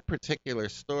that particular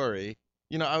story,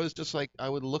 I was just like, I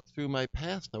would look through my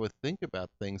past, I would think about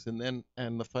things, and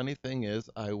the funny thing is,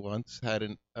 I once had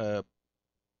an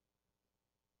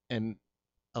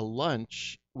a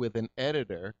lunch with an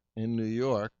editor in New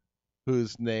York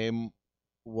whose name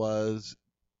was,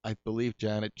 I believe,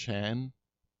 Janet Chan.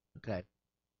 Okay.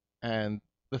 And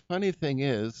the funny thing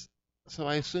is, so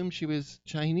I assumed she was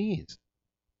Chinese.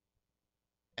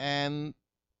 And,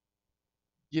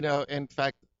 in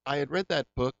fact, I had read that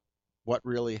book, What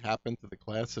Really Happened to the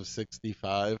Class of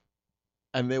 '65,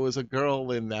 and there was a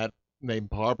girl in that named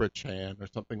Barbara Chan or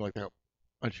something like that,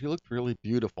 and she looked really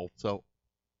beautiful. So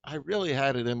I really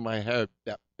had it in my head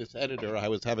that this editor I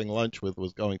was having lunch with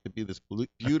was going to be this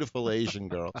beautiful Asian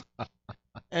girl.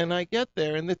 And I get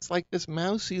there, and it's like this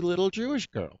mousy little Jewish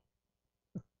girl.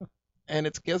 And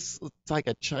it's like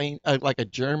like a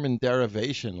German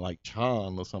derivation, like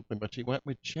Chan or something, but she went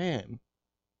with Chan,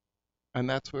 and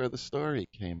that's where the story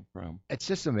came from. It's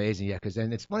just amazing, yeah. Because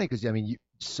and it's funny because I mean,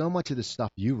 so much of the stuff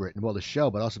you've written, well, the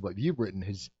show, but also what you've written,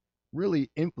 has really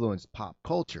influenced pop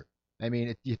culture. I mean,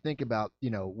 if you think about,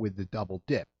 with the double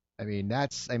dip. I mean,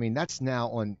 that's now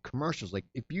on commercials. Like,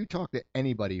 if you talk to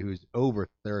anybody who's over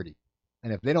 30,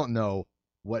 and if they don't know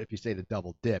what if you say the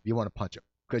double dip, you want to punch them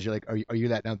because you're like, are you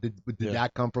that now? Did Yeah.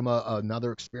 that come from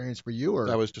another experience for you, or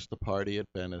That was just a party at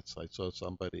Venice. I saw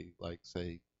somebody like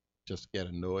say, just get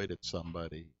annoyed at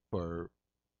somebody for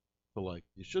like,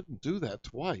 you shouldn't do that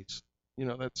twice.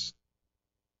 That's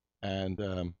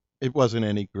and it wasn't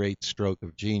any great stroke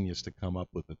of genius to come up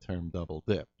with the term double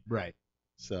dip. right?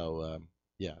 So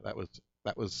yeah, that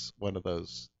was one of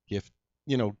those gift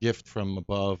from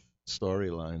above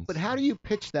storylines. But how do you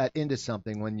pitch that into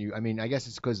something when I mean, I guess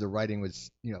it's because the writing was,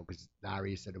 because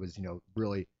Larry said it was,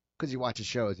 really, because you watch the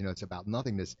shows, it's about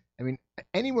nothingness. I mean,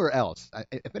 anywhere else,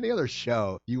 if any other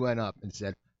show, you went up and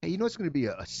said, hey, it's going to be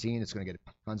a scene that's going to get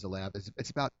tons of laughs.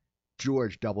 It's about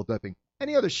George double dipping.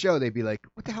 Any other show, they'd be like,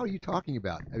 what the hell are you talking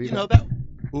about? I mean, that.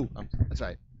 ooh, that's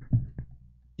right.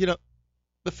 You know,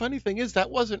 the funny thing is that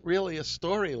wasn't really a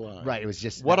storyline. Right. It was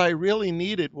just What I really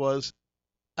needed was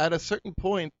at a certain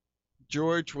point,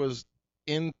 George was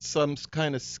in some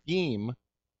kind of scheme,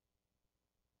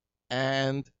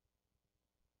 and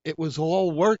it was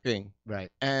all working. right.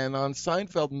 And on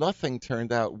Seinfeld, nothing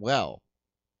turned out well.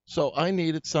 So I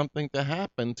needed something to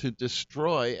happen to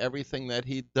destroy everything that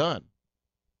he'd done.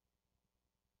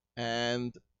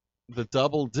 And the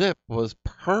double dip was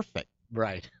perfect.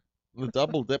 Right. The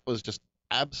double dip was just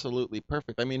absolutely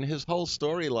perfect. I mean, his whole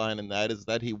storyline in that is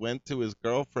that he went to his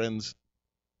girlfriend's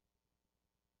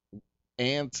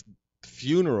aunt's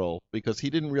funeral because he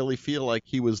didn't really feel like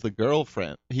he was the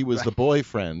girlfriend. He was the Right.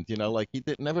 boyfriend, like he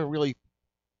did never really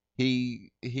he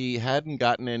hadn't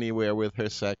gotten anywhere with her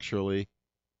sexually,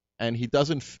 and he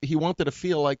wanted to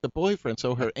feel like the boyfriend.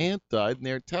 So her aunt died, and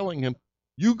they're telling him,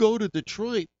 "You go to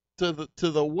Detroit to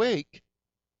the wake,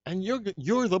 and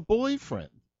you're the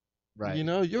boyfriend. Right.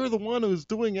 You're the one who's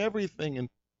doing everything." And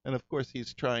of course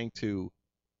he's trying to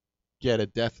get a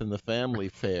death in the family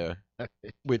fair,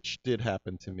 which did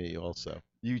happen to me also.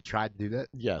 You tried to do that?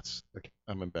 Yes, Okay.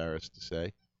 I'm embarrassed to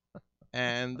say.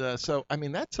 And so, I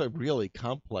mean, that's a really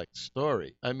complex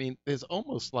story. I mean, there's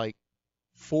almost like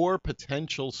 4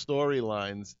 potential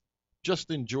storylines just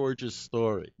in George's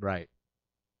story. Right.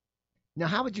 Now,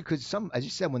 how would you? Because as you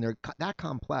said, when they're that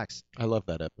complex, I love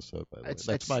that episode, by the way. it's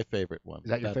That's my favorite one. Is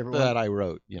that your favorite one? That I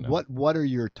wrote. What are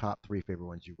your top 3 favorite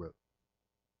ones you wrote?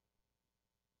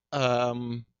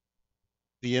 Um,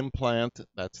 The Implant.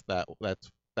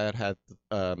 That had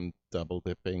double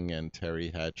dipping and Terry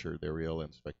Hatcher. They're real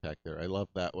and spectacular. I love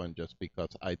that one just because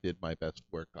I did my best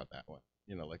work on that one.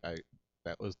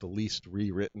 That was the least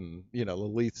rewritten, the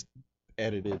least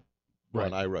edited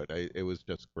one Right. I wrote. It was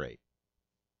just great.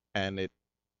 And it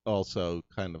also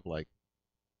kind of like,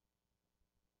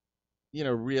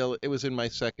 it was in my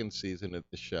second season of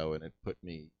the show, and it put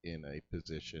me in a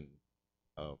position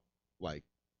of like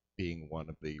being one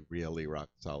of the really rock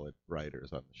solid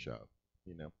writers on the show,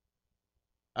 you know.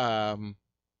 Um,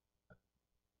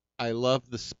 I love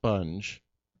the sponge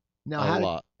Now, a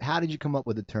lot. how did you come up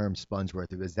with the term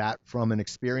Spongeworth? Was that from an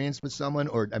experience with someone,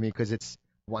 or I mean, because it's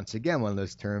once again one of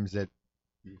those terms that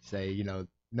you say,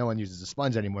 no one uses a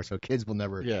sponge anymore, so kids will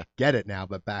never Yeah, get it now.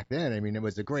 But back then, I mean, it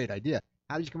was a great idea.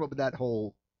 How did you come up with that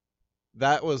whole?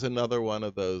 that was another one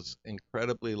of those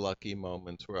incredibly lucky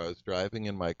moments where I was driving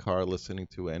in my car listening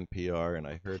to NPR and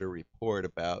I heard a report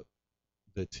about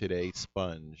the Today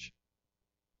Sponge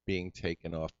being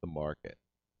taken off the market.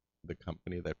 The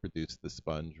company that produced the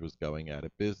sponge was going out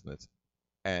of business.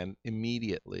 And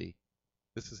immediately,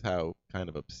 this is how kind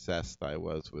of obsessed I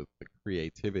was with the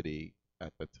creativity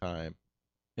at the time.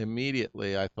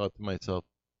 Immediately, I thought to myself,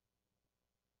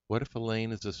 what if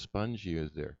Elaine is a sponge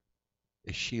user?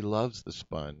 If she loves the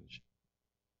sponge,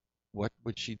 what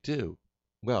would she do?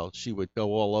 Well, she would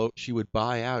go all over, she would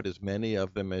buy out as many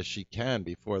of them as she can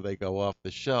before they go off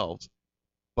the shelves.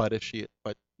 But she'd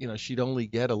only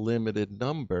get a limited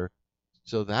number,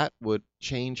 so that would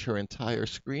change her entire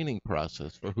screening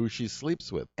process for who she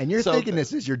sleeps with. And you're So thinking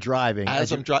this as you're driving.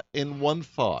 as I'm in one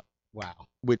thought, Wow.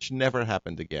 which never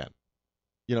happened again.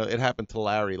 It happened to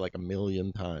Larry like a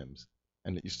million times,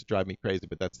 and it used to drive me crazy.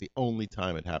 But that's the only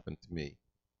time it happened to me.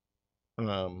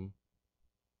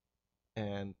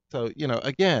 And so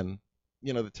again,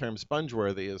 the term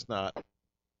spongeworthy is not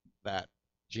that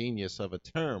genius of a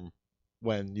term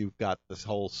when you've got this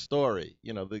whole story.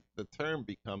 The term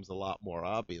becomes a lot more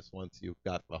obvious once you've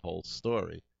got the whole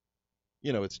story.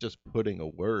 It's just putting a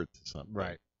word to something.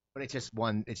 Right. But it's just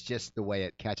one. It's just the way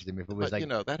it catches him. If it was But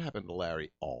like that happened to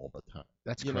Larry all the time.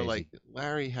 that's You crazy. know, like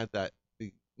Larry had the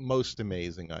most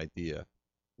amazing idea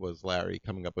was Larry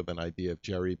coming up with an idea of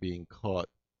Jerry being caught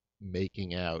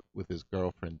making out with his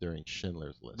girlfriend during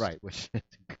Schindler's List. Right. Which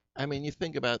I mean, you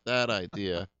think about that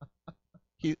idea.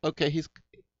 He's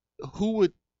who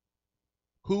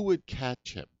would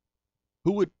catch him?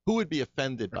 Who would be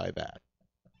offended by that?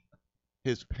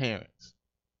 His parents.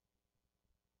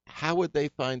 How would they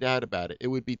find out about it? It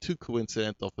would be too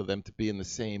coincidental for them to be in the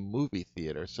same movie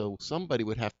theater. So somebody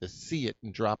would have to see it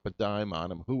and drop a dime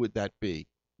on him. Who would that be?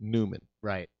 Newman.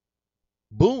 right.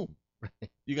 Boom.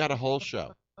 You got a whole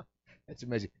show. That's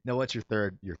amazing. Now, what's your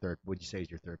third? What'd you say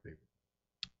is your third favorite?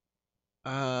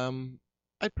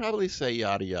 I'd probably say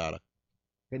Yada Yada.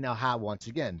 Okay. Now, how? Once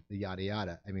again, the yada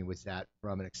yada. I mean, was that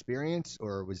from an experience,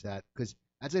 or was that because,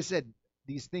 as I said,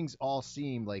 these things all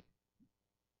seem like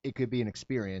it could be an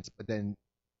experience, but then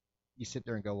you sit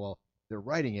there and go, well, they're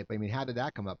writing it. But I mean, how did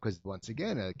that come up? Because once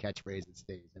again, a catchphrase that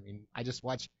stays. I mean, I just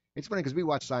watch. It's funny because we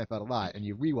watch Seinfeld a lot, and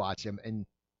you rewatch them, and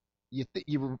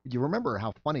you remember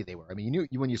how funny they were. I mean, you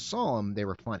knew when you saw them, they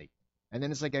were funny. And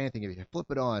then it's like anything, if you flip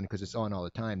it on because it's on all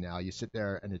the time now, you sit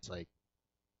there and it's like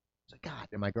God.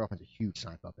 And my girlfriend's a huge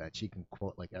Seinfeld fan. She can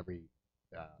quote like every,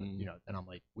 Mm. and I'm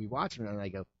like, we watch them, and I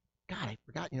go, God, I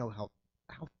forgot, how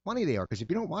funny they are. Because if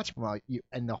you don't watch them,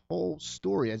 and the whole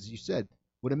story, as you said,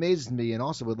 what amazes me, and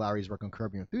also with Larry's work on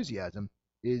Curb Your Enthusiasm,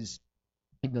 is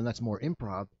even though that's more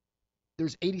improv,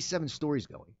 there's 87 stories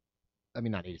going. I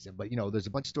mean, not 87, but there's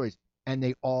a bunch of stories, and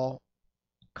they all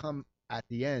come at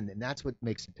the end, and that's what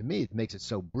makes it to me. It makes it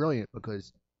so brilliant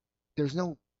because there's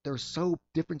no, there's so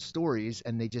different stories,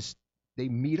 and they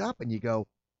meet up, and you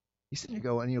sit and you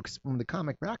go, and 'cause from the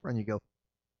comic background, you go,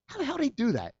 how the hell do they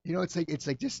do that? It's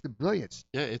like just the brilliance.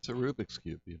 Yeah, it's a Rubik's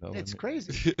cube, It's I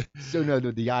crazy. mean. So no,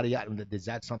 the yada yada. Is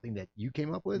that something that you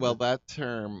came up with? Well, that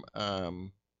term,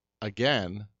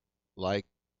 again, like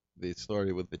the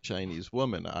story with the Chinese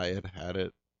woman, I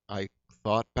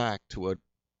thought back to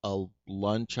a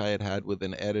lunch I had had with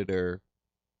an editor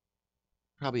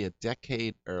probably a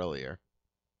decade earlier,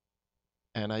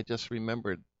 and I just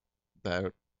remembered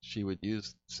that she would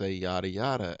say yada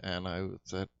yada, and I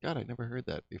said, God, I never heard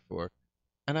that before.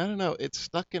 And I don't know, it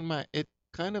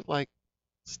kind of like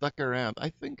stuck around. I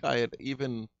think I had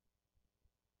even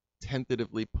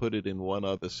tentatively put it in one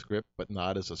other script, but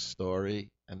not as a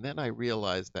story. And then I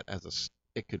realized that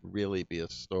it could really be a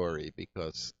story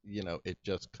because, it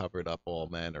just covered up all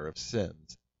manner of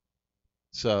sins.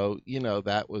 So,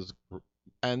 that was,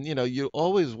 and, you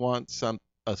always want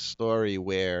a story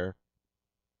where,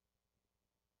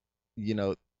 you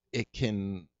know, it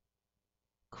can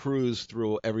cruise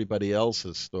through everybody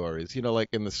else's stories. Like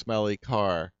in the smelly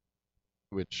car,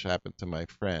 which happened to my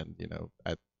friend,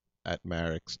 at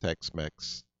Marek's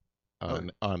Tex-Mex Oh,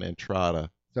 on Entrada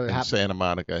so it in happened. Santa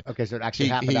Monica. Okay, so it actually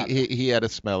He happened he out. he he had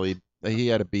he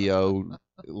had a BO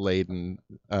laden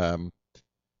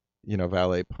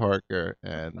valet Parker,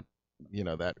 and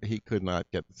that he could not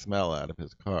get the smell out of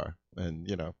his car.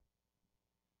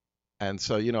 And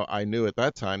so, I knew at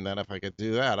that time that if I could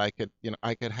do that, I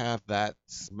could have that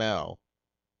smell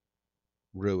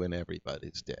ruin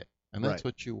everybody's day. And that's Right.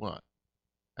 what you want.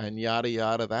 And yada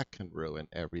yada, that can ruin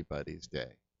everybody's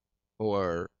day.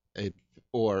 Or it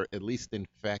or at least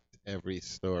infect every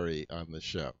story on the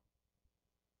show.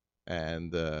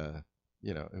 And it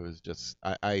was just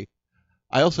I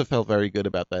also felt very good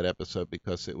about that episode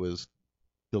because it was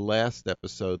the last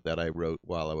episode that I wrote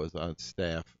while I was on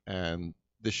staff, and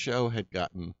the show had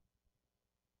gotten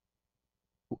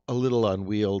a little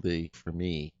unwieldy for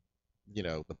me.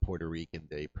 The Puerto Rican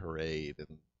Day Parade,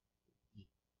 and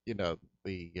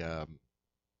the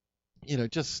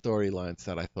just storylines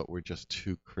that I thought were just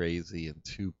too crazy and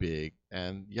too big,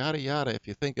 and yada yada. If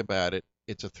you think about it,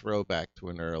 it's a throwback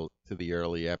to the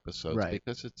early episodes Right.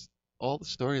 because it's all the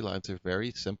storylines are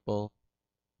very simple,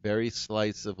 very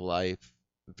slice of life,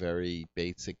 very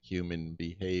basic human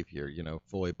behavior,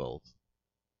 foibles.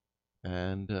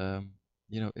 And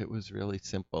it was really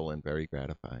simple and very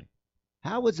gratifying.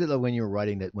 How was it like when you were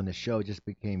writing that when the show just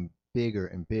became bigger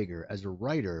and bigger as a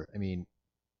writer? I mean,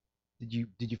 did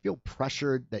you feel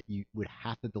pressured that you would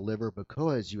have to deliver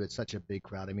because you had such a big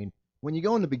crowd? I mean, when you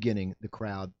go in the beginning, the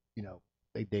crowd,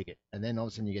 they dig it, and then all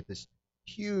of a sudden you get this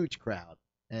huge crowd,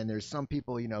 and there's some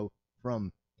people,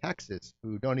 from Texas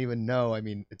who don't even know. I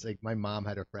mean, it's like my mom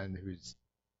had a friend who's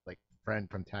like friend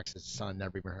from Texas, son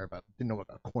never even heard about, didn't know what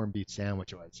a corned beef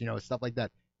sandwich was, stuff like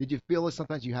that. Did you feel that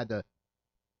sometimes you had to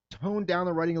tone down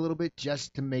the writing a little bit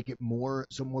just to make it more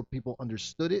so more people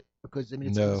understood it? Because I mean,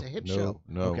 it's No, a hip no, show.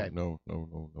 no, Okay. no, no,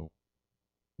 no, no.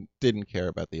 Didn't care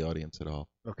about the audience at all.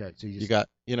 Okay, so you You just got,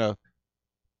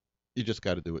 you just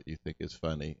got to do what you think is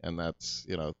funny, and that's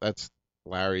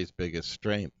Larry's biggest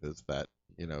strength is that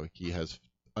he has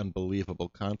unbelievable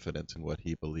confidence in what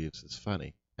he believes is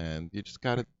funny, and you just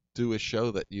got to do a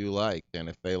show that you like, and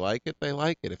if they like it, they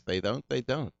like it. If they don't, they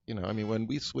don't. I mean, when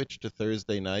we switched to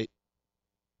Thursday night,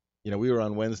 we were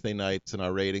on Wednesday nights and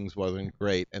our ratings wasn't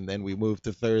great, and then we moved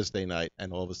to Thursday night,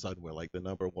 and all of a sudden we're like the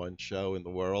number one show in the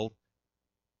world.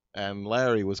 And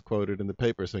Larry was quoted in the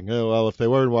paper saying, "Oh well, if they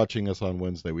weren't watching us on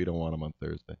Wednesday, we don't want them on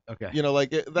Thursday." okay.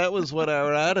 That was what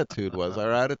our attitude was.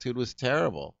 Our attitude was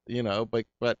terrible, but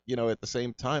at the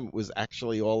same time, it was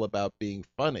actually all about being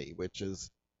funny, which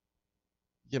is,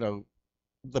 you know,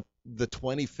 the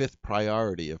 25th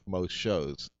priority of most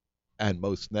shows and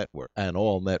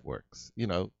all networks.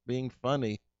 Being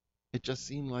funny, it just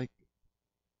seemed like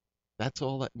that's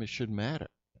all that should matter.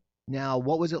 Now,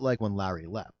 what was it like when Larry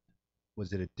left?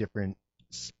 Was it a different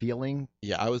feeling?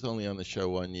 Yeah, I was only on the show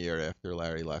 1 year after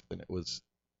Larry left, and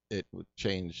it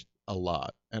changed a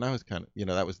lot. And I was kind of,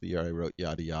 that was the year I wrote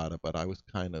Yada Yada, but I was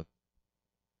kind of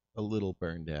a little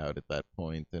burned out at that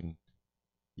point, and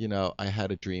I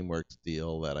had a DreamWorks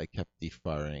deal that I kept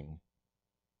deferring,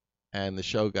 and the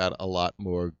show got a lot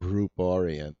more group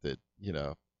oriented,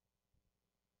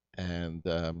 and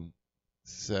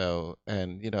so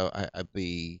and I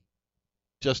the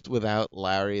just without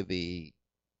Larry, the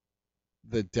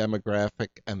demographic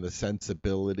and the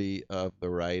sensibility of the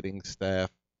writing staff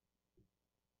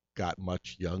got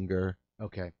much younger,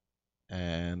 Okay.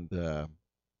 and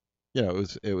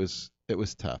it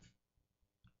was tough.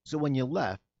 So when you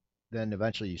left, then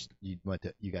eventually you got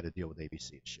to deal with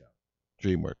ABC's show.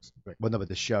 DreamWorks. Right. Well, no, but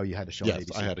the show you had a show on Yes,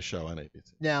 ABC. I had a show on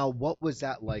ABC. Now, what was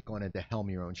that like on to helm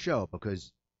your own show?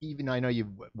 Because even I know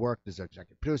you've worked as an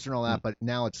executive producer and all that, but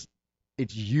now it's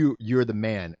you're the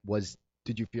man.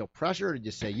 Did you feel pressure, or did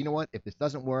you say, you know what, if this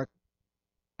doesn't work,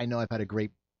 I know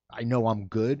I'm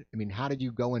good. I mean, how did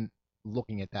you go in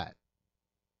looking at that?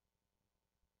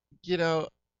 You know,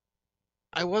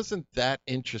 I wasn't that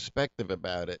introspective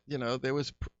about it.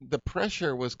 The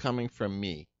pressure was coming from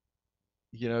me.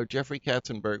 Jeffrey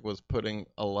Katzenberg was putting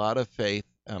a lot of faith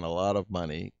and a lot of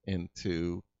money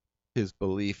into his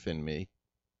belief in me,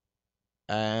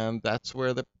 and that's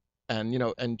where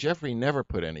and Jeffrey never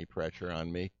put any pressure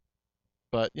on me,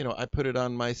 but I put it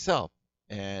on myself,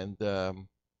 and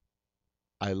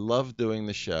I love doing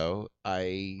the show.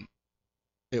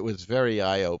 It was very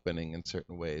eye-opening in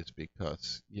certain ways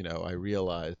because, I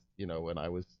realized, when I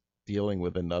was dealing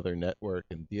with another network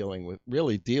and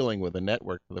really dealing with a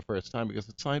network for the first time, because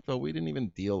at Seinfeld we didn't even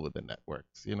deal with the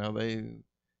networks.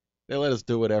 They let us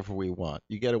do whatever we want.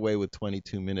 You get away with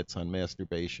 22 minutes on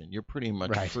masturbation. You're pretty much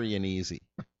Right. free and easy.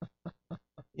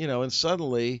 And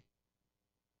suddenly,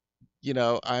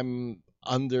 I'm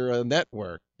under a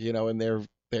network, and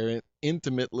they're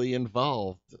intimately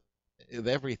involved with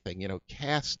everything,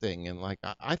 casting, and like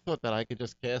I thought that I could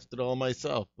just cast it all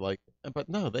myself, but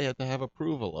no, they had to have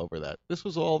approval over that. This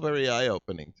was all very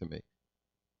eye-opening to me.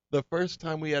 The first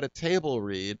time we had a table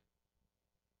read,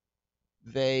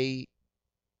 they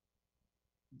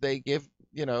give,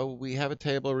 we have a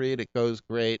table read, it goes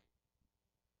great.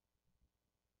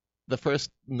 The first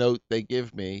note they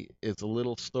give me is a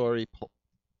little story,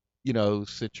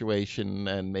 situation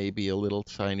and maybe a little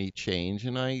tiny change.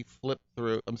 And I flip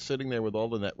through, I'm sitting there with all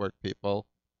the network people,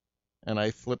 and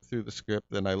I flip through the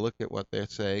script and I look at what they're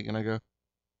saying and I go,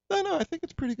 no, I think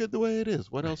it's pretty good the way it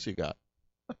is. What else you got?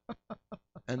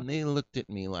 And they looked at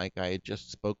me like I had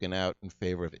just spoken out in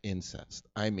favor of incest.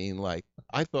 I mean, like,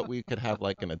 I thought we could have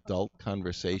like an adult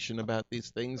conversation about these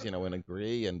things, and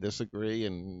agree and disagree.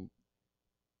 And,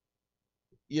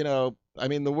 I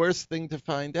mean, the worst thing to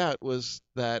find out was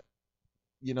that,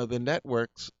 the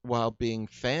networks, while being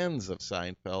fans of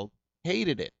Seinfeld,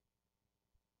 hated it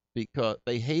because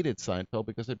they hated Seinfeld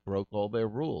because it broke all their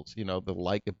rules, the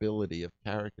likability of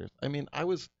characters. I mean, I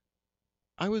was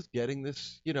getting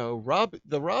this,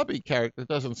 the Robbie character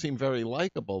doesn't seem very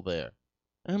likable there.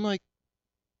 And I'm like,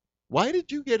 why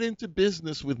did you get into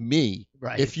business with me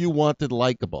Right. if you wanted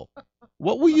likable?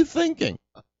 What were you thinking?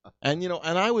 And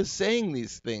and I was saying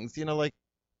these things, like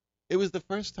it was the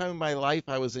first time in my life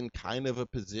I was in kind of a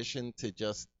position to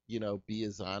just, be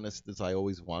as honest as I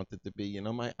always wanted to be.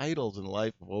 My idols in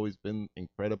life have always been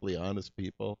incredibly honest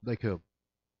people. Like who?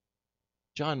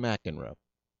 John McEnroe.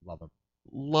 Love him.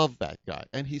 Love that guy.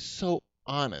 And he's so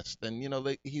honest.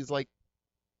 And, he's like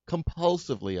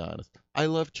compulsively honest. I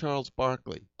love Charles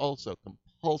Barkley, also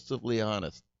compulsively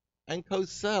honest. And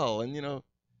Cosell. And,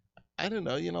 I don't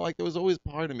know, like there was always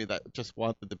part of me that just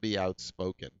wanted to be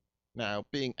outspoken. Now,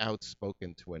 being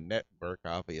outspoken to a network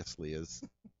obviously is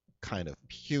kind of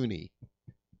puny,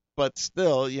 but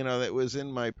still, it was in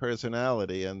my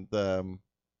personality, and and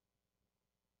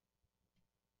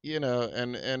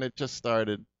it just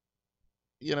started,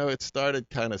 it started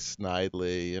kind of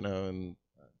snidely, and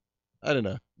I don't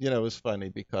know, it was funny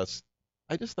because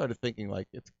I just started thinking like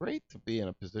it's great to be in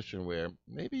a position where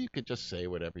maybe you could just say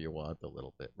whatever you want a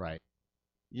little bit. Right.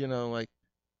 Like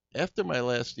after my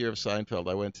last year of Seinfeld,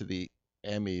 I went to the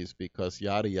Emmys because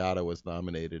Yada Yada was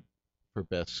nominated for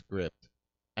Best Script,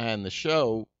 and the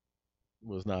show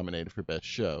was nominated for Best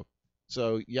Show.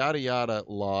 So Yada Yada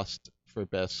lost for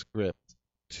Best Script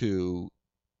to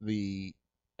the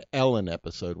Ellen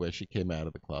episode where she came out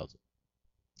of the closet.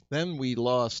 Then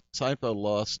Seinfeld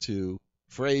lost to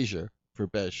Frasier for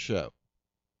Best Show.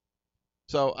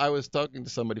 So I was talking to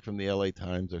somebody from the LA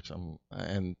Times or something,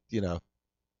 and,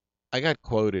 I got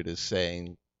quoted as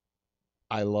saying,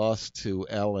 I lost to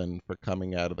Ellen for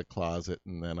coming out of the closet,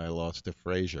 and then I lost to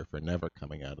Frasier for never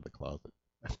coming out of the closet.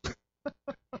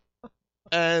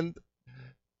 And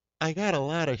I got a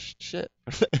lot of shit.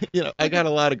 I got a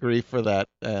lot of grief for that,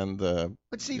 and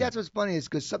But see, yeah, that's what's funny is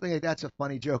because something like that's a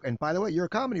funny joke. And by the way, you're a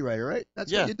comedy writer, right?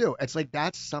 That's what yeah, you do. It's like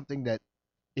that's something that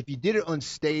if you did it on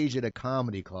stage at a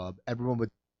comedy club, everyone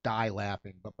would die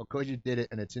laughing. But because you did it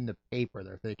and it's in the paper,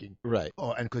 they're thinking, right.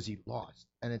 oh, and because you lost.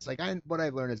 And it's like what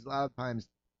I've learned is a lot of times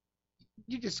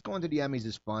you just going to the Emmys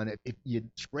is fun. If you,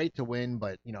 it's great to win,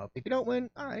 but if you don't win,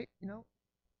 all right,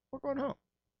 we're going home.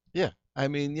 Yeah, I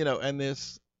mean, and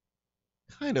there's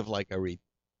kind of like a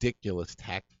ridiculous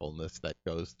tactfulness that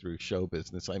goes through show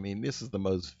business. I mean, this is the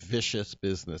most vicious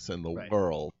business in the Right.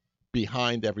 world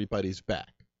behind everybody's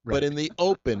back. But Right. in the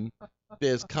open,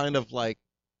 there's kind of like,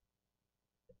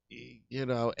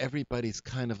 everybody's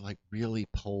kind of like really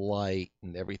polite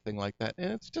and everything like that.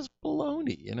 And it's just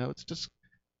baloney.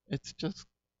 It's just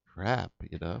crap.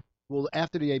 Well,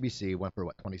 after the ABC went for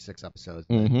what 26 episodes,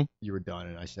 and then Hmm. you were done.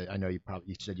 And I know you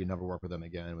said you never work with them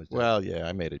again. It was done. Well, yeah,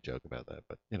 I made a joke about that,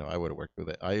 but I would have worked with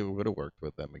it. I would have worked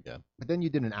with them again. But then you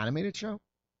did an animated show.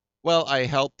 Well, I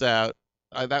helped out.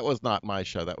 That was not my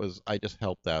show. I just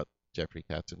helped out. Jeffrey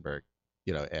Katzenberg,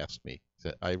 asked me.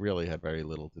 So I really had very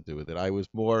little to do with it. I was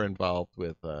more involved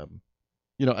with,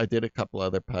 I did a couple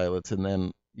other pilots, and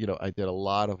then, I did a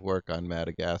lot of work on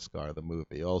Madagascar, the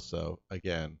movie. Also,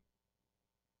 again,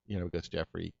 because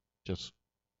Jeffrey just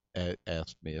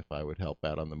asked me if I would help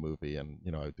out on the movie, and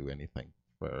I would do anything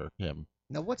for him.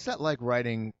 Now, what's that like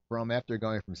writing from after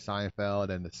going from Seinfeld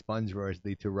and the Sponge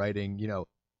Rosalie to writing,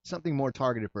 something more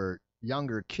targeted for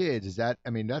younger kids? I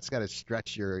mean, that's got to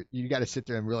stretch you got to sit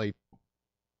there and really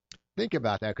think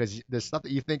about that because the stuff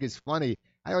that you think is funny,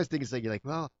 I always think it's like, you're like,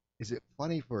 well, is it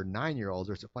funny for 9-year-olds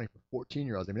or is it funny for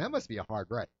 14-year-olds? I mean, that must be a hard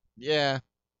write. Yeah,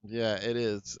 yeah, it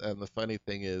is. And the funny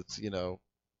thing is,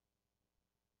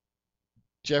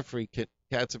 Jeffrey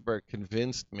Katzenberg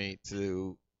convinced me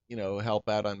to, help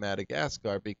out on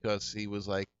Madagascar because he was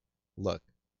like, look,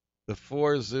 the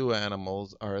four zoo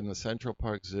animals are in the Central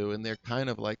Park Zoo, and they're kind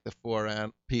of like the four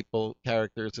people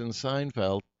characters in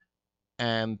Seinfeld.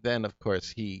 And then, of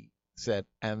course, he said,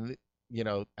 and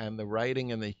the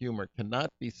writing and the humor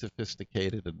cannot be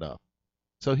sophisticated enough.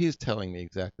 So he's telling me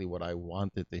exactly what I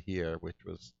wanted to hear, which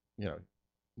was,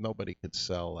 nobody could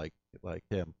sell like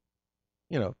him.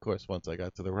 Of course, once I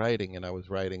got to the writing and I was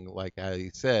writing like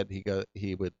he said,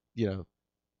 he would,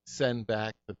 send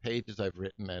back the pages I've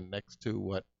written, and next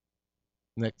to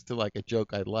like a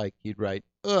joke I like, he'd write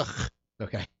ugh,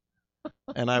 Okay.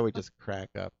 and I would just crack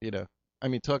up. I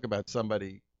mean, talk about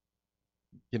somebody,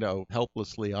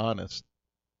 helplessly honest.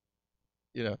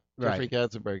 Jeffrey Right.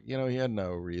 Katzenberg, he had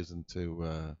no reason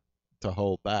to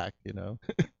hold back.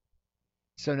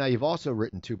 So now you've also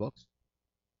written 2 books.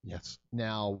 Yes.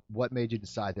 Now, what made you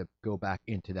decide to go back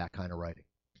into that kind of writing?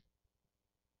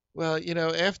 Well,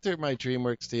 after my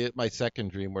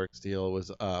second DreamWorks deal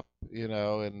was up,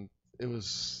 and it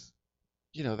was,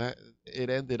 that it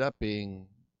ended up being,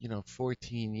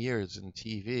 14 years in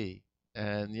TV.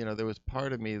 And, there was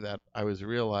part of me that I was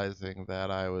realizing that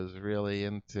I was really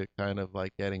into kind of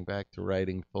like getting back to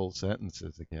writing full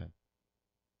sentences again.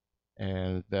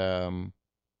 And,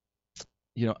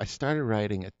 I started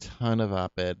writing a ton of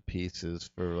op-ed pieces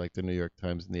for like the New York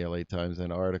Times and the LA Times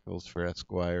and articles for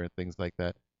Esquire and things like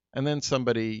that. And then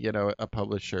somebody, a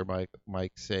publisher,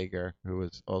 Mike Sager, who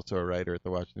was also a writer at the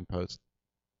Washington Post,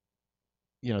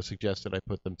 suggested I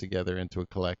put them together into a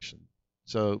collection.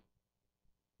 So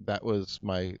that was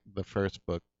the first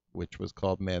book, which was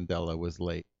called Mandela Was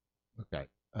Late, Okay.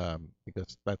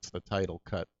 because that's the title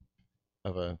cut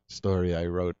of a story I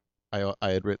wrote. I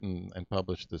had written and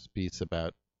published this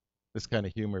kind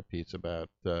of humor piece about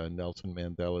Nelson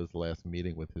Mandela's last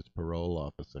meeting with his parole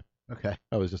officer. Okay.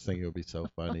 I was just thinking it would be so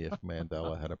funny if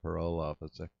Mandela had a parole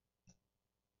officer.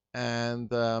 And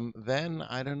then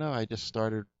I don't know. I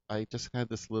just had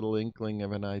this little inkling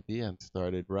of an idea and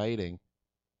started writing.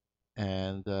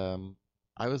 And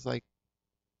I was like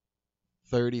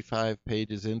 35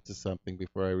 pages into something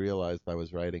before I realized I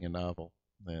was writing a novel,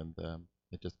 and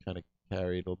it just kind of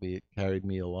carried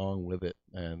me along with it,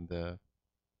 and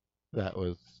that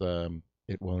was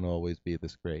it won't always be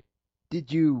this great.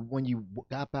 Did you, when you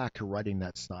got back to writing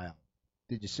that style,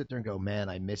 did you sit there and go, man,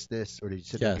 I missed this? Or did you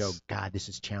sit there and go, Yes. God, this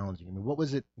is challenging? I mean, what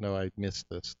was it? No, I missed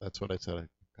this. That's what I said.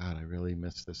 God, I really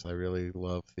missed this. I really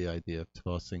love the idea of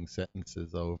tossing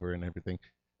sentences over and everything.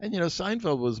 And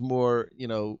Seinfeld was more,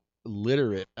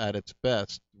 literate at its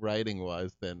best, writing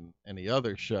wise, than any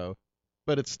other show,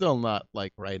 but it's still not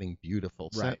like writing beautiful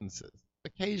Right. sentences.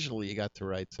 Occasionally you got to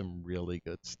write some really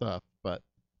good stuff, but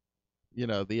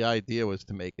the idea was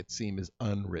to make it seem as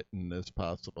unwritten as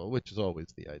possible, which is always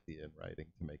the idea in writing,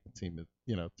 to make it seem as,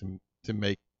 to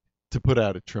make to put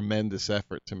out a tremendous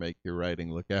effort to make your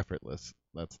writing look effortless.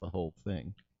 That's the whole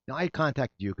thing. Now I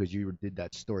contacted you because you did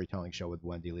that storytelling show with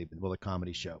Wendy Liebman, well, the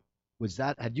comedy show. Was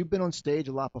that had you been on stage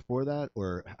a lot before that,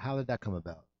 or how did that come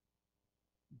about?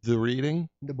 The reading?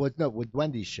 No, with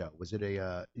Wendy's show. Was it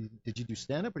did you do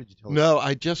stand up or did you tell? No,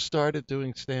 I just started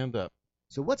doing stand up.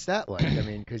 So what's that like? I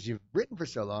mean, because you've written for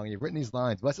so long, you've written these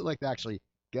lines. What's it like to actually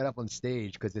get up on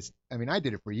stage? Because it's, I mean, I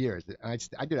did it for years. I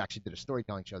did actually did a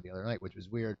storytelling show the other night, which was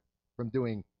weird from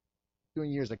doing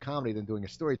years of comedy than doing a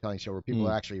storytelling show where people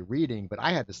are actually reading. But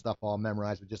I had the stuff all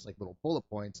memorized with just like little bullet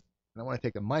points. And I want to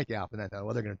take the mic out, and I thought,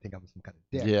 well, they're going to think I'm some kind of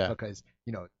dick Yeah. because,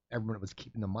 everyone was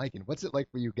keeping the mic in. What's it like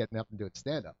for you getting up and doing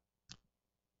stand up?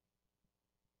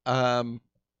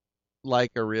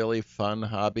 Like a really fun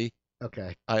hobby.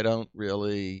 Okay. I don't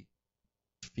really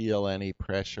feel any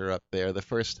pressure up there. The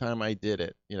first time I did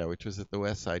it, which was at the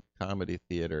West Side Comedy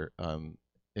Theater,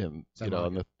 in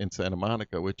Santa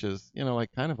Monica, which is, like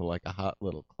kind of like a hot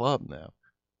little club now.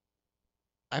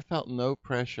 I felt no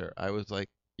pressure. I was like,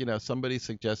 somebody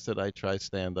suggested I try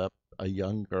stand up. A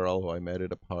young girl who I met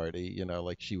at a party,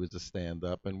 like she was a stand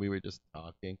up, and we were just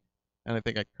talking. And I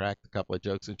think I cracked a couple of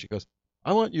jokes, and she goes,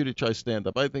 I want you to try stand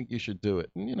up. I think you should do it.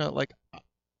 And,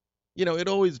 it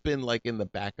always been like in the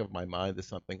back of my mind as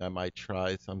something I might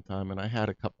try sometime. And I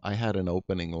had an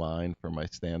opening line for my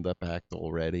stand up act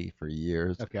already for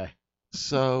years. Okay.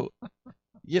 So,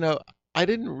 I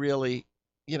didn't really,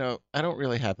 I don't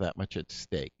really have that much at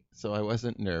stake. So I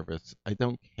wasn't nervous. I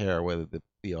don't care whether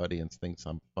the audience thinks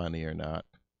I'm funny or not,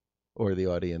 or the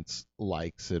audience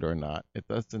likes it or not.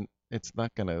 It's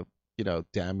not going to,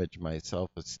 damage my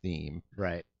self-esteem.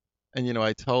 Right. And,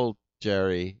 I told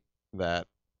Jerry that,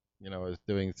 I was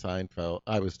doing Seinfeld,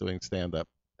 I was doing stand-up,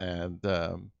 and,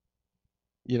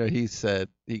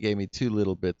 he gave me two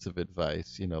little bits of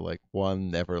advice, like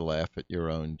one, never laugh at your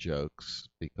own jokes,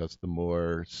 because the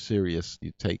more serious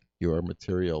you take your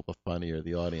material, the funnier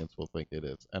the audience will think it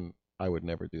is. And I would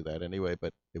never do that anyway,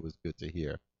 but it was good to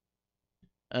hear.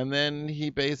 And then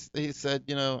he said,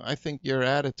 I think your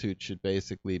attitude should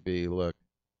basically be, look,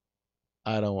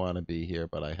 I don't want to be here,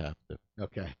 but I have to.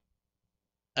 Okay.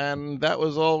 And that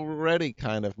was already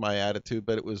kind of my attitude,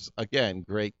 but it was, again,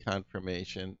 great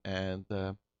confirmation. And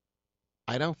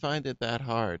I don't find it that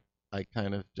hard. I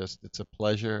kind of it's a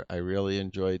pleasure. I really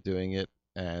enjoy doing it.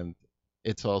 And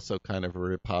it's also kind of a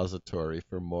repository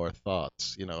for more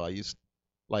thoughts.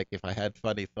 Like if I had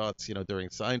funny thoughts, during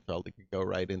Seinfeld, it could go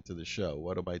right into the show.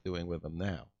 What am I doing with them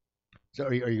now? So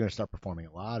are you going to start performing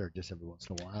a lot or just every once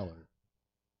in a while? Or?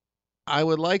 I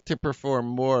would like to perform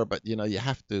more, but, you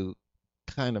have to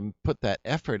kind of put that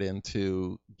effort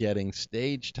into getting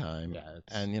stage time. Yeah,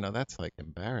 and, that's like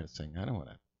embarrassing. I don't want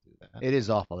to do that. It is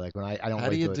awful. Like when I don't. How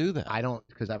do you do that? I don't,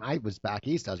 because I was back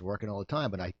east. I was working all the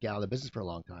time, but I got out of the business for a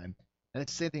long time. And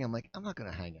it's the same thing. I'm like, I'm not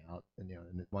going to hang out. And,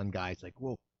 and one guy's like,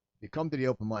 well, you come to the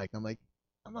open mic. I'm like,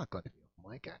 I'm not going to the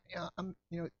open mic.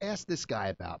 Ask this guy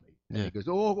about me. And he goes,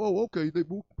 oh, okay, they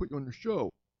will put you on the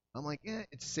show. I'm like,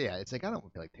 it's like I don't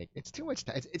feel like taking. It's too much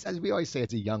time. It's as we always say,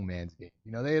 it's a young man's game.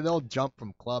 They'll jump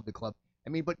from club to club. I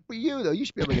mean, but for you though, you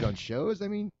should be able to get on shows. I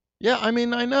mean. Yeah, I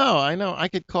mean, I know. I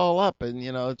could call up and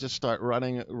just start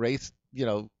running race,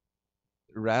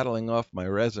 rattling off my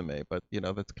resume, but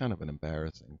that's kind of an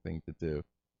embarrassing thing to do.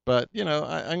 But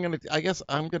I guess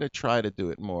I'm gonna try to do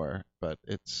it more. But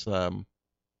it's I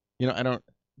don't.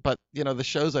 But the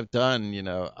shows I've done,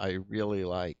 I really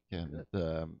like, and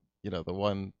the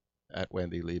one at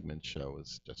Wendy Liebman's show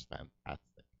was just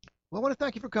fantastic. Well, I want to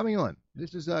thank you for coming on.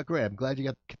 This is great. I'm glad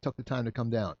you took the time to come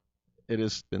down. It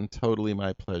has been totally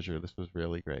my pleasure. This was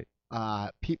really great.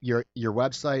 Your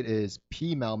website is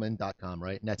pmelman.com,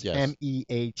 right? And that's yes.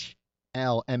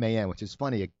 MEHLMAN, which is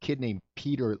funny. A kid named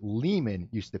Peter Lehman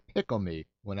used to pick on me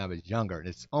when I was younger, and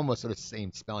it's almost sort of the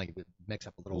same spelling, but mix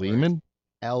up a little. Lehman?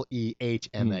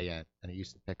 Lehman, and he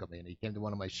used to pick on me, and he came to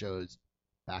one of my shows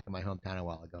back in my hometown a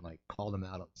while ago, and I called him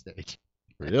out on stage.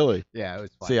 Really? Yeah, it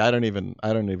was fun. See, I don't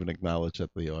even acknowledge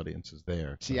that the audience is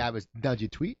there. See, so. Did you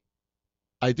tweet?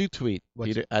 I do tweet.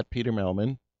 At Peter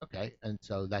Melman. Okay, and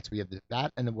so we have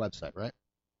that and the website, right?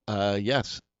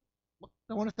 Yes.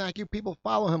 I want to thank you. People,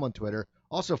 follow him on Twitter.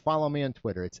 Also follow me on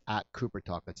Twitter. It's at Cooper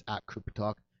Talk. That's at Cooper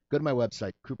Talk. Go to my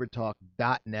website,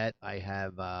 coopertalk.net. I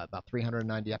have about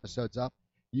 390 episodes up.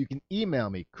 You can email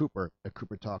me,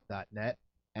 cooper@coopertalk.net,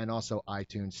 and also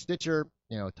iTunes, Stitcher.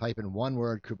 Type in one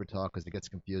word, Cooper Talk, because it gets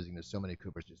confusing. There's so many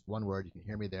Coopers. Just one word. You can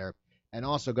hear me there. And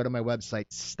also go to my website,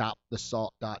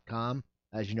 stopthesalt.com.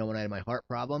 As you know, when I had my heart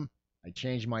problem, I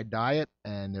changed my diet,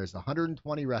 and there's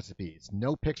 120 recipes.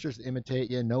 No pictures to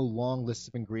imitate you, no long lists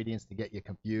of ingredients to get you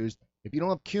confused. If you don't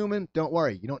have cumin, don't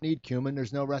worry. You don't need cumin.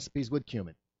 There's no recipes with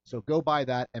cumin. So go buy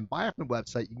that and buy it from the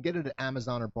website. You can get it at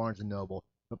Amazon or Barnes & Noble,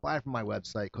 but buy it from my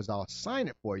website because I'll sign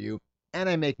it for you, and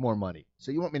I make more money.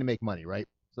 So you want me to make money, right?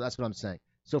 So that's what I'm saying.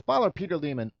 So follow Peter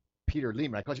Lehman. Peter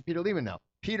Lehman. I call you Peter Lehman now.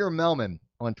 Peter Melman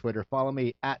on Twitter. Follow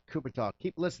me at Cooper Talk.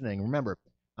 Keep listening. Remember,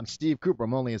 I'm Steve Cooper.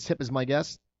 I'm only as hip as my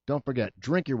guests. Don't forget,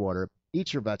 drink your water,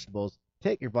 eat your vegetables,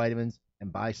 take your vitamins,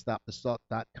 and buy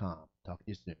StopTheSalt.com. Talk to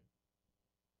you soon.